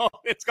the thing off.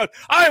 It's going.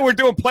 All right, we're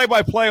doing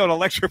play-by-play on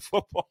electric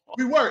football.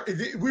 We were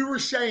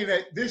saying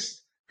that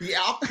the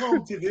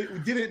outcome to this. We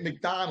did it at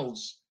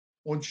McDonald's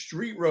on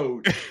Street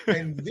Road,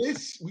 and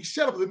we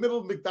set up in the middle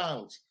of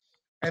McDonald's,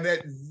 and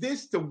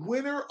the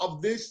winner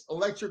of this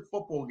electric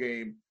football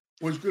game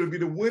was going to be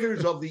the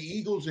winners of the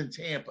Eagles in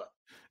Tampa,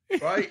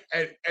 right?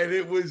 And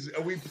it was,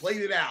 we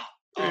played it out.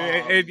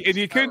 And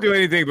you couldn't do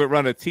anything but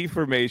run a T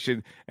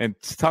formation and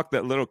tuck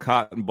that little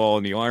cotton ball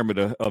in the arm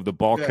of the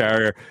ball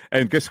carrier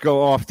and just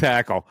go off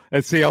tackle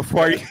and see how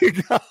far you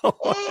can go. Oh,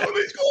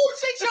 let's go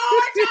 6 yards!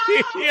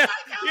 Yeah.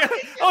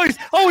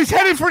 He's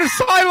headed for the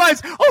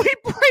sidelines. Oh, he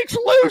breaks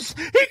loose.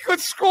 He could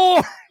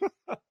score.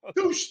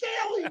 Do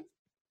Staley.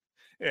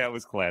 Yeah, it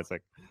was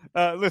classic.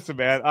 Listen,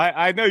 man,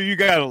 I know you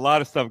got a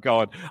lot of stuff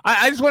going.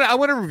 I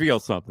want to reveal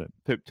something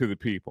to the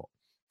people,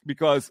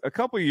 because a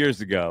couple of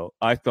years ago,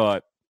 I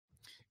thought,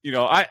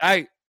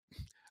 I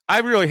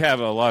really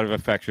have a lot of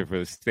affection for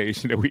the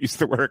station that we used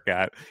to work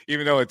at,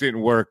 even though it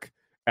didn't work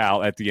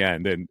out at the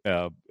end, and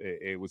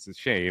it was a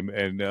shame,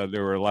 and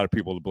there were a lot of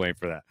people to blame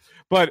for that.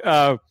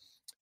 But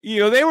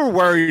they were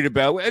worried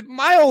about.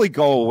 My only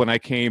goal when I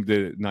came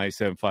to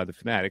 97.5 The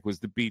Fanatic was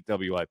to beat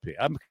WIP.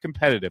 I'm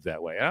competitive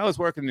that way. And I was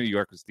working in New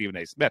York with Stephen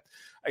A. Smith.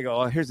 I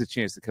go, here's a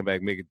chance to come back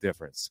and make a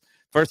difference.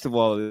 First of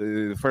all,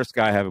 the first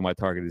guy having my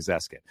target is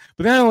Eskin.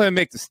 But then I want to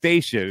make the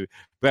station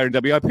better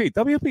than WIP.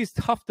 WIP is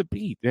tough to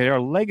beat. They're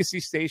a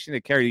legacy station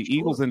that carry the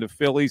Eagles into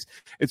Phillies.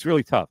 It's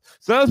really tough.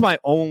 So that was my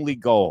only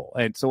goal.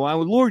 And so I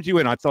lured you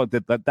in. I thought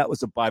that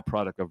was a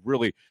byproduct of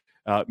really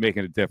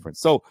making a difference.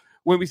 So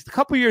when a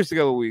couple of years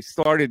ago, we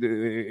started,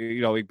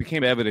 it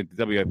became evident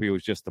that WIP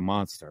was just a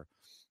monster.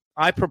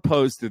 I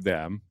proposed to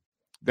them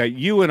that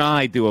you and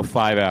I do a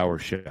 5-hour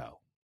show.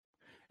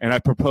 And I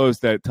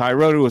proposed that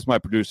Tyrone, who was my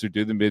producer,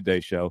 do the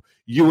midday show.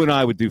 You and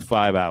I would do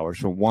 5 hours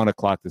from 1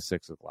 o'clock to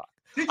 6 o'clock.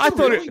 I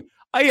thought really?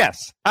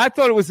 Yes. I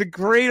thought it was a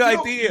great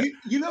idea.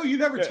 You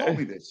never told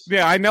me this.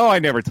 Yeah, I know I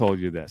never told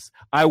you this.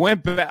 I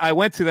went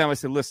to them. I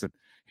said, listen,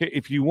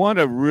 if you want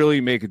to really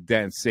make a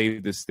dent and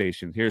save this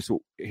station, here's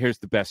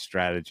the best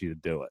strategy to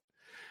do it.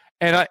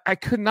 And I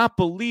could not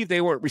believe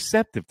they weren't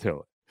receptive to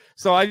it.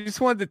 So I just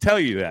wanted to tell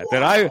you that.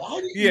 Wow. I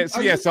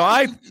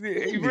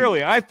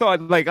thought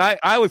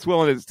I was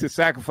willing to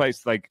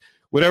sacrifice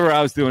whatever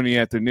I was doing in the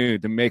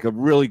afternoon to make a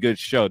really good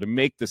show, to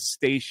make the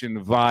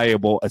station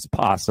viable as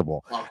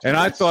possible. Wow, and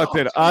I thought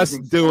that us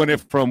doing it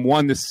from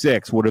 1 to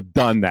 6 would have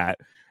done that.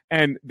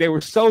 And they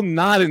were so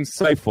not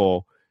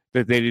insightful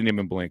that they didn't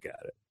even blink at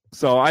it.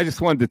 So I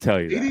just wanted to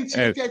tell you that. They didn't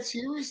take that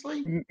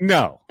seriously?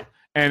 No.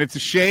 And it's a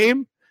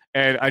shame.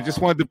 And I just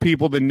wanted the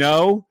people to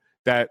know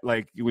that,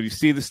 when you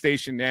see the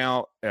station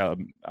now,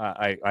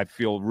 I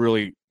feel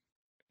really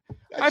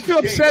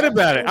upset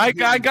about it.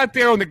 I got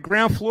there on the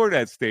ground floor of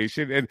that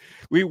station, and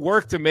we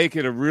worked to make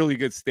it a really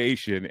good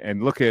station.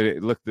 And look at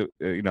it.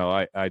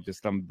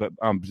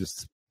 I'm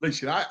just.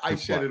 Listen, I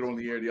said it on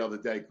the air the other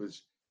day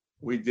because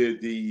we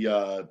did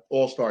the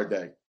All-Star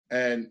Day.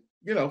 And,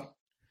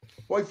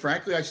 quite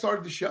frankly, I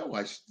started the show.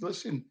 It's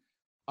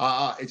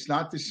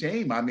not the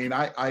same. I mean,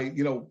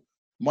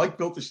 Mike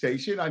built the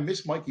station. I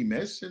miss Mikey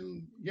Miss,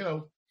 and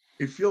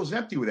it feels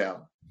empty without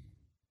him.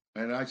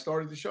 And I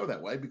started the show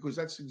that way because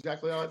that's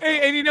exactly how I felt.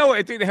 And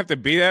it didn't have to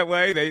be that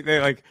way.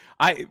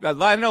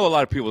 I know a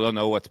lot of people don't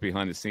know what's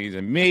behind the scenes,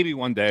 and maybe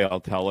one day I'll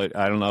tell it.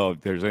 I don't know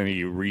if there's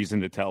any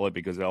reason to tell it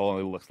because it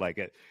only looks like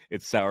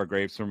it's sour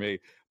grapes for me.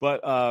 But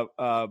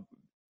I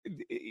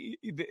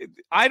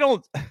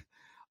don't.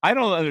 I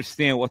don't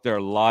understand what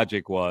their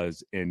logic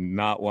was in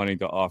not wanting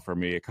to offer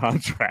me a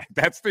contract.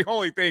 That's the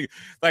only thing.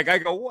 Like, I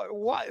go,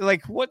 what?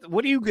 Like, what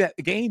are you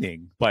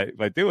gaining by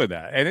doing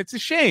that? And it's a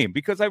shame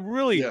because I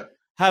really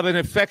have an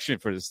affection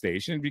for the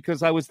station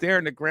because I was there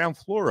in the ground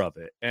floor of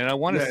it, and I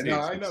want to see. No,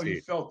 I know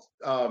you felt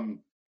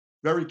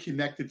very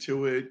connected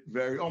to it,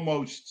 very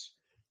almost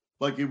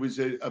like it was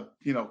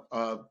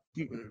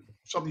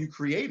something you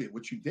created,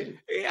 which you did.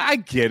 I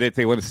get it.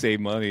 They want to save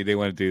money. They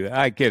want to do that.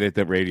 I get it.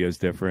 That radio is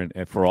different,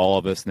 and for all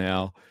of us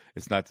now,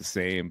 it's not the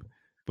same.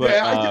 But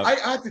I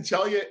have to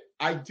tell you,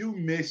 I do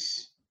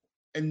miss,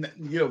 and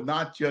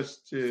not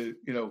just to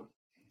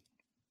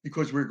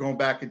because we're going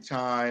back in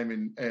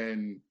time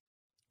and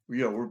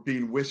we're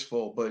being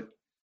wistful, but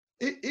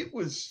it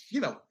was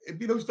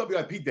those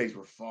WIP days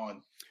were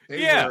fun.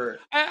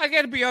 I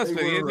got to be honest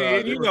with you.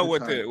 You know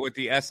what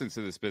the essence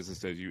of this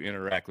business is. You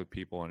interact with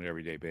people on an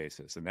everyday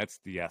basis, and that's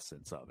the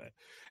essence of it.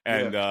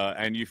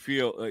 And you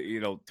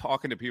feel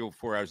talking to people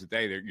 4 hours a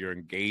day, you're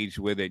engaged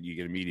with it. You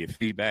get immediate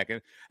feedback,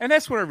 and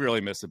that's what I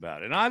really miss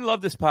about it. And I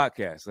love this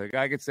podcast. Like,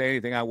 I could say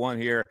anything I want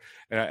here,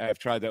 and I've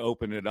tried to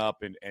open it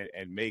up and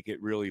make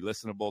it really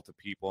listenable to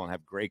people and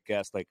have great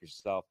guests like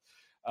yourself.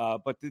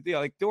 But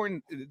like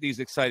during these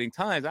exciting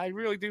times, I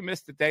really do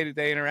miss the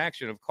day-to-day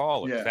interaction of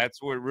callers. Yeah.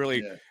 That's what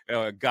really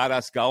got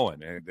us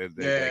going, and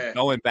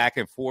going back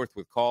and forth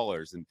with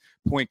callers and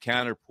point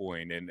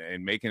counterpoint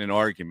and making an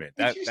argument.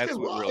 That's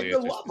what really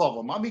interesting. The love of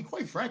them. I mean,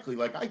 quite frankly,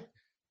 like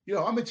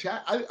I'm a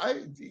chat.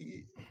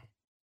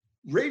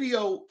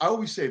 Radio. I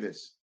always say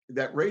this: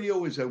 that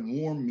radio is a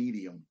warm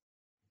medium.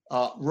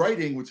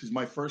 Writing, which is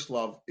my first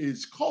love,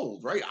 is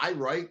cold. Right? I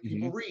write,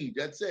 people read.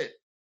 That's it.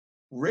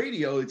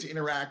 Radio, it's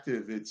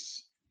interactive.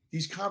 It's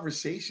these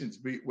conversations,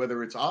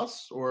 whether it's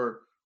us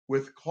or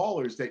with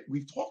callers that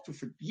we've talked to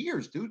for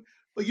years, dude.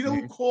 Like,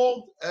 who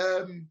called,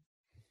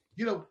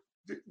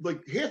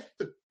 like half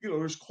the,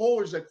 there's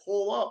callers that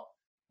call up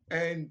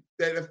and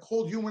that have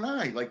called you and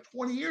I like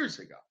 20 years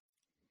ago.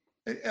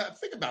 And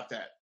think about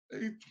that.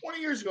 20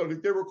 years ago,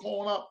 they were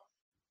calling up,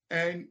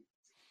 and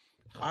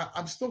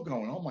I'm still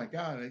going, oh my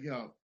God,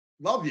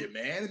 love you,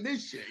 man, and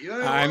this shit.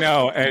 I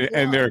know,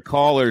 and there are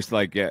callers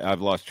like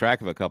I've lost track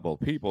of a couple of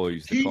people who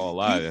used to call a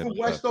lot. Keith from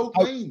West Oak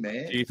Lane,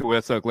 man. Keith from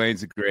West Oak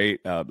Lane's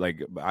great.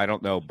 Like, I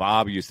don't know,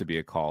 Bob used to be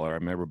a caller. I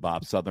remember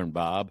Bob, Southern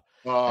Bob.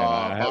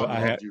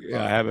 I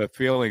have a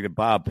feeling that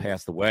Bob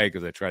passed away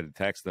because I tried to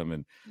text him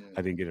and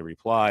I didn't get a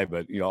reply.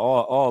 But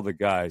all the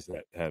guys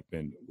that have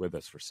been with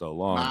us for so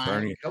long,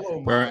 Bernie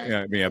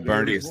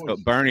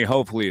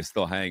hopefully is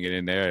still hanging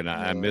in there, and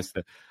I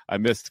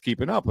missed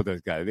keeping up with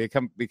those guys. They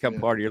become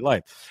part of your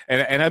life,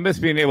 and I miss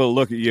being able to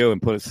look at you and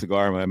put a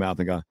cigar in my mouth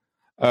and go,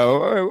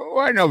 "Oh,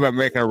 I know about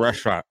making a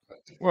restaurant.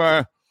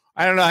 Well,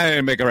 I don't know how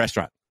to make a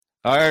restaurant.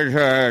 I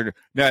heard,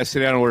 no,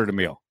 sit down and order the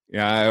meal.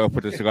 Yeah, I'll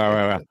put the cigar in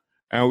my mouth."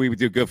 And we would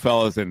do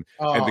Goodfellas, and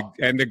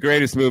the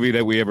greatest movie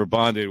that we ever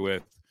bonded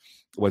with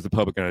was The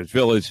Public Enemy's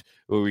Village,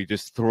 where we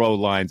just throw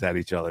lines at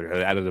each other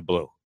out of the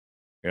blue.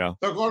 The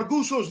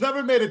Gargusos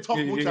never made it talk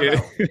mucho.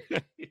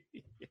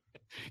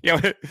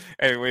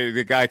 Anyway,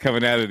 the guy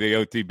coming out of the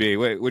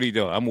OTB, what are you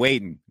doing? I'm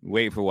waiting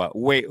for what?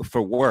 Wait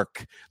for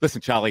work. Listen,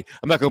 Charlie,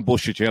 I'm not going to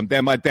bullshit you. I'm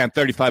down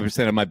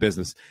 35% of my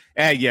business.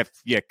 You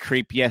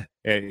creep, like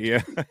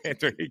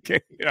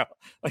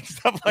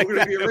stuff like that. We're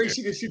going to be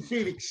erasing this in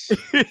Phoenix.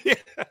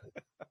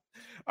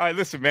 All right,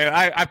 listen, man.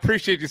 I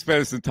appreciate you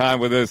spending some time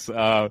with us.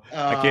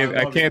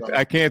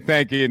 I can't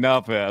thank you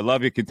enough. I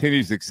love your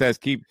continued success.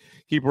 Keep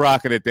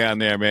rocking it down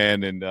there,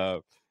 man. And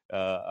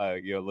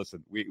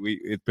listen, we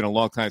it's been a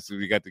long time since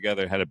we got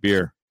together, had a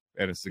beer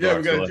and a cigar. Yeah,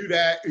 we got to do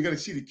that. We got to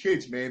see the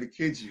kids, man. The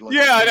kids.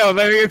 I know.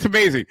 It's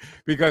amazing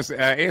because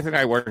Anthony and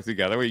I worked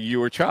together.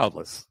 You were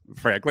childless,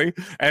 frankly,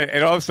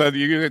 and all of a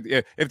sudden,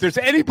 if there's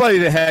anybody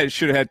that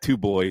should have had two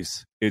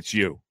boys, it's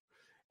you.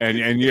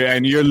 And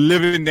you're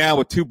living now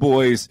with two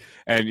boys,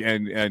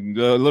 and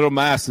little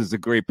Mass is a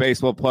great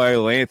baseball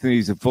player.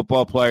 Anthony's a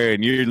football player,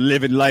 and you're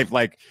living life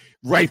like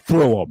right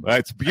through them.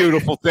 That's a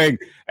beautiful thing,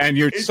 and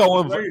you're so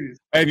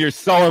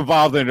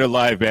involved in their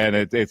life, man.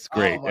 It's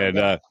great.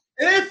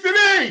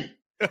 Anthony,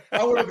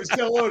 I would have been saying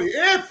hello to you.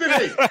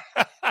 Anthony,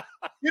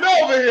 get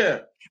over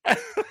here.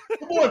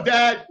 Come on,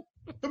 Dad.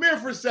 Come here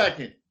for a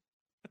second.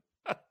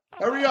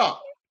 Hurry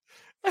up.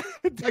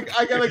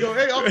 I gotta go.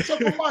 Hey,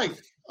 Uncle Mike.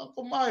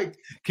 Uncle Mike.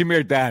 Come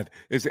here, Dad.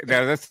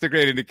 Now, that's the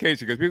great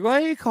indication because people go,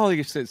 why are you calling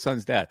your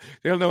son's dad?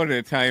 They don't know in an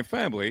Italian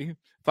family,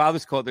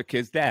 fathers call their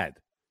kids dad.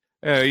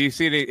 You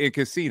see it in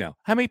casino.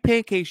 How many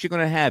pancakes you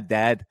going to have,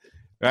 Dad?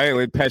 Right?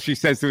 When Pesci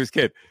says to his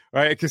kid,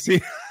 right?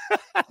 Casino.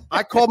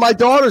 I call my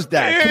daughter's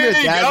dad. Come here,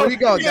 Dad. Where you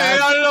go, Dad?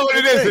 I don't know what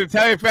it is in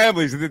Italian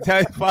families. In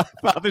Italian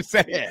fathers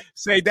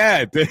say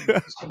Dad.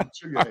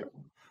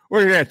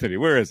 Where's Anthony?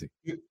 Where is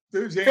he?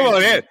 Come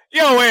on, Ed.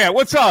 Yo, Ed,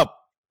 what's up?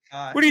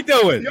 Hi. What are you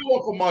doing? Yo,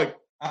 Uncle Mike.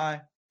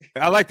 Hi.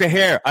 I like the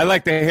hair.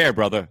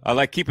 Brother.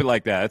 Keep it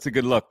like that. That's a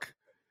good look.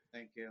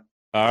 Thank you.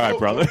 All right,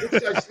 brother.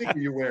 What size sneaker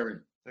you wearing?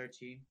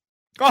 13.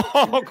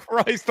 Oh,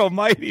 Christ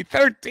almighty.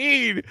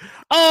 13.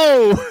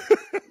 Oh.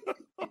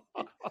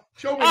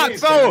 Show me.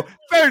 So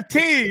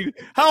 13.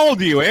 How old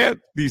are you, Ant,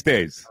 these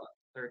days?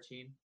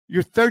 13.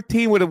 You're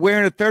 13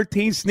 wearing a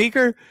 13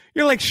 sneaker?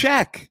 You're like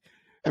Shaq,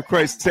 for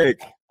Christ's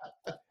sake.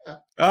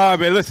 Oh,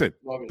 man, listen,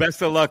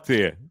 best of luck to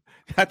you.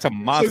 That's a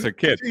monster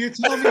kid. So you're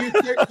telling me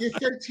you're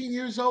 13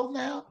 years old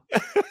now?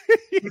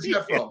 Where's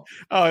that from?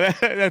 Oh,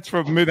 that's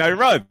from Midnight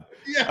Run.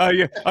 Yeah.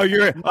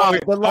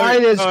 The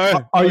line is,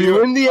 are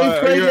you in the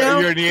 8th grade now?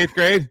 You're in the 8th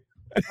grade?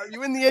 Are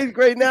you in the 8th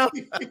grade now?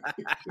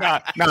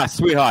 Nah,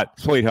 sweetheart.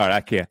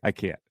 I can't,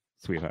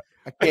 sweetheart.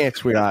 I can't,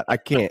 sweetheart. I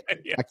can't,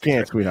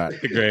 sweetheart.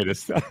 The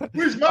greatest.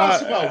 Where's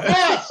Massimo?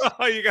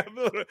 Oh, you got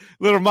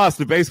little Moss,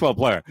 the baseball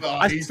player. Oh,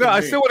 I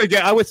still want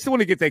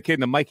to get that kid in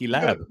the Mikey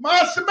Lab.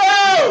 Massimo!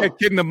 That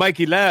kid in the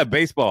Mikey Lab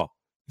baseball.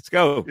 Let's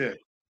go. Yeah.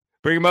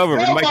 Bring him over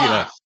with Mikey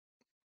Lab.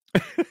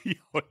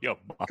 Yo,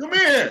 come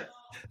here.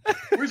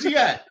 Where's he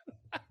at?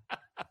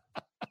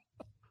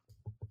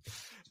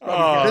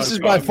 This is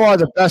by far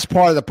the best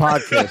part of the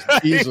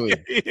podcast, easily.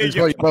 I just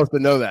want you both to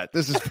know that.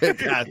 This is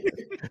fantastic.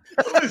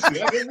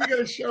 Listen, I think we got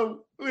to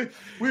show.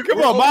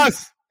 Come on,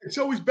 Moss. It's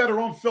always better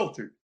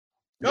unfiltered.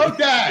 Go,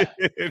 Dad.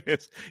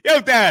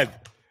 Yo,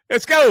 Dad.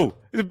 Let's go.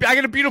 I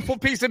got a beautiful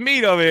piece of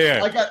meat over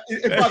here. And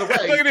by the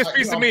way, look at this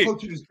piece of meat. I'm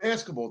coaching his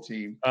basketball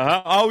team.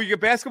 Oh, you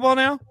get basketball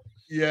now?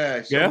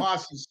 Yeah. So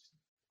Moss is,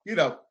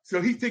 so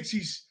he thinks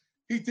he's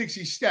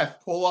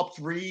Steph. Pull up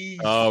threes.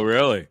 Oh,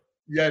 really?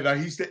 Yeah, no,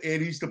 he's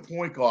the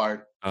point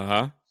guard.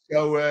 Uh-huh.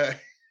 So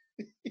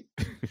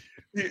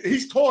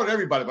he's taller than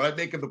everybody, but I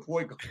make him the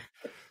point guard.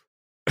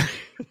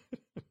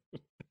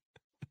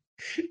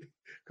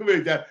 Come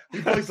here, Dad.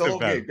 He plays the whole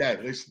game.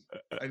 Dad, listen,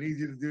 I need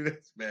you to do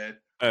this, man.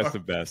 That's the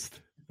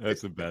best.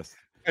 That's the best.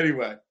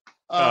 Anyway,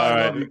 all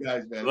right. Love you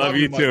guys, man. Love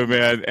you too,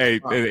 man. Hey,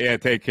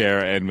 take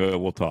care, and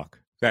we'll talk.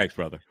 Thanks,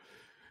 brother.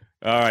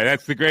 All right,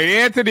 that's the great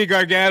Anthony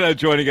Gargano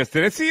joining us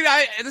today. See,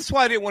 this is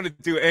why I didn't want to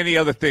do any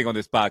other thing on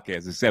this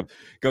podcast except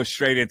go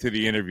straight into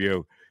the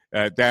interview.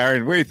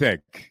 Darren, what do you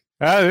think?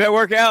 How did that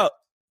work out?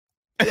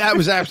 Yeah,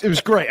 it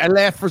was great. I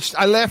laughed for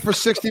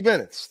 60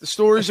 minutes. The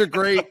stories are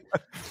great.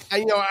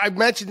 And, I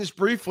mentioned this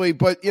briefly,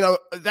 but,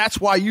 that's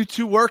why you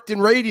two worked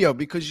in radio,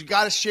 because you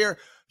got to share.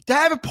 To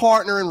have a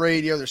partner in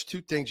radio, there's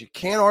two things. You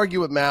can't argue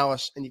with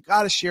malice, and you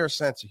got to share a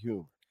sense of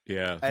humor.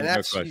 Yeah, and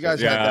that's you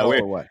guys had that all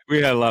the way.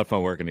 We had a lot of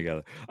fun working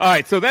together. All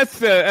right, so that's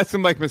the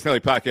Mike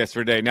Missanelli podcast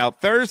for today. Now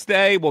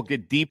Thursday we'll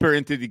get deeper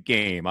into the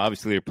game.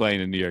 Obviously, they're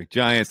playing the New York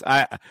Giants.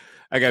 I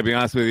got to be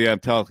honest with you. I'm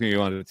talking to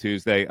you on a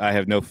Tuesday. I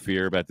have no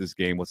fear about this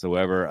game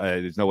whatsoever.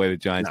 There's no way the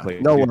Giants play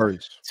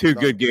two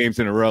good games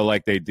in a row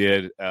like they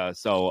did.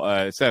 So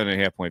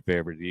 7.5 point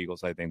favorite. The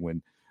Eagles, I think,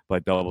 win by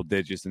double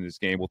digits in this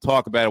game. We'll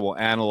talk about it. We'll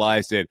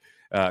analyze it.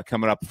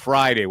 Coming up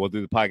Friday, we'll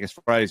do the podcast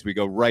Fridays. We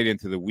go right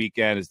into the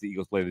weekend as the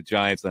Eagles play the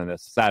Giants on a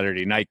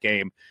Saturday night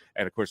game.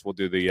 And, of course, we'll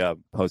do the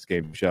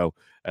post-game show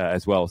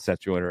as well,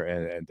 Seth Joyner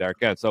and Derek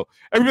Gunn. So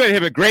everybody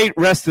have a great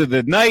rest of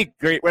the night,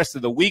 great rest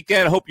of the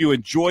weekend. I hope you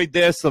enjoyed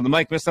this on the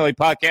Mike Missanelli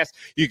podcast.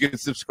 You can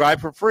subscribe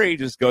for free.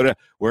 Just go to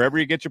wherever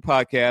you get your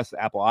podcasts,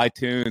 Apple,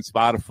 iTunes,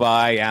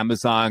 Spotify,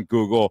 Amazon,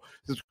 Google.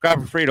 Subscribe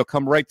for free. It'll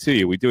come right to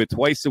you. We do it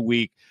twice a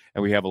week,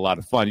 and we have a lot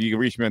of fun. You can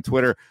reach me on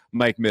Twitter,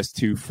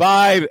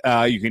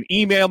 MikeMiss25. You can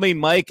email me,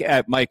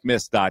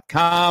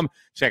 mike@mikemiss.com.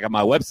 Check out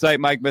my website,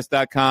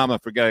 mikemiss.com. I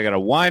forgot I got a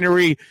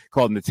winery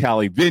called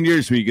Natali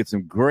Vineyards where you get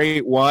some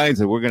great wines,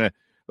 and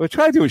we'll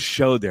try to do a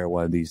show there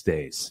one of these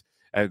days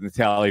at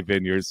Natali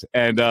Vineyards.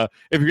 And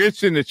if you're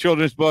interested in the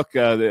children's book,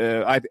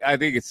 I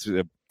think it's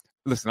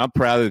listen, I'm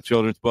proud of the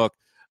children's book.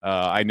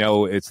 I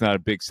know it's not a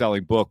big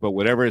selling book, but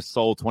whatever is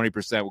sold,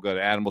 20% will go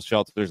to animal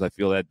shelters. I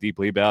feel that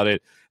deeply about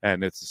it.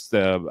 And it's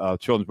a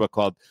children's book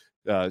called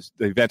The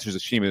Adventures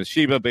of Shima and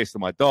Sheba, based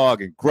on my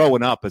dog and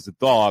growing up as a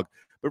dog,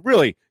 but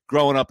really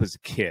growing up as a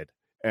kid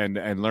and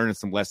learning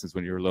some lessons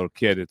when you're a little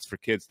kid. It's for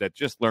kids that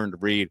just learn to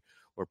read,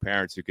 or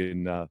parents who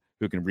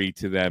can read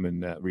to them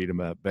and read them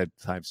a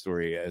bedtime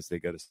story as they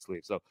go to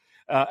sleep. So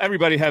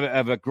everybody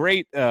have a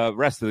great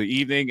rest of the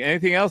evening.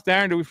 Anything else,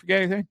 Darren? Did we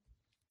forget anything?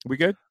 Are we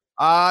good?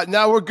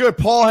 No, we're good.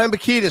 Paul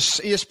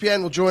Hembekides,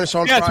 ESPN, will join us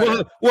on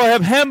Friday. We'll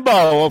have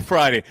Hembo on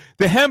Friday.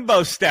 The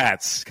Hembo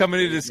stats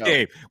coming into this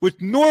game,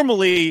 which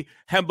normally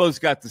Hembo's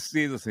got to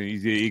see. Listen,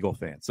 he's an Eagle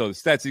fan. So the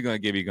stats he's going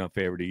to give you, going to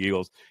favor the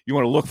Eagles. You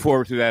want to look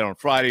forward to that on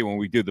Friday when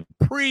we do the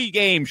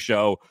pre-game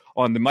show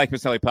on the Mike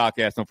Missanelli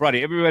podcast on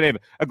Friday. Everybody have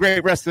a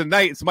great rest of the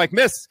night. It's Mike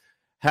Miss.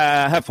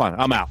 Have fun.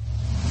 I'm out.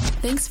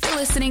 Thanks for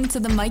listening to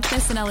the Mike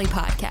Missanelli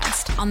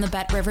podcast on the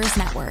Bet Rivers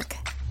Network.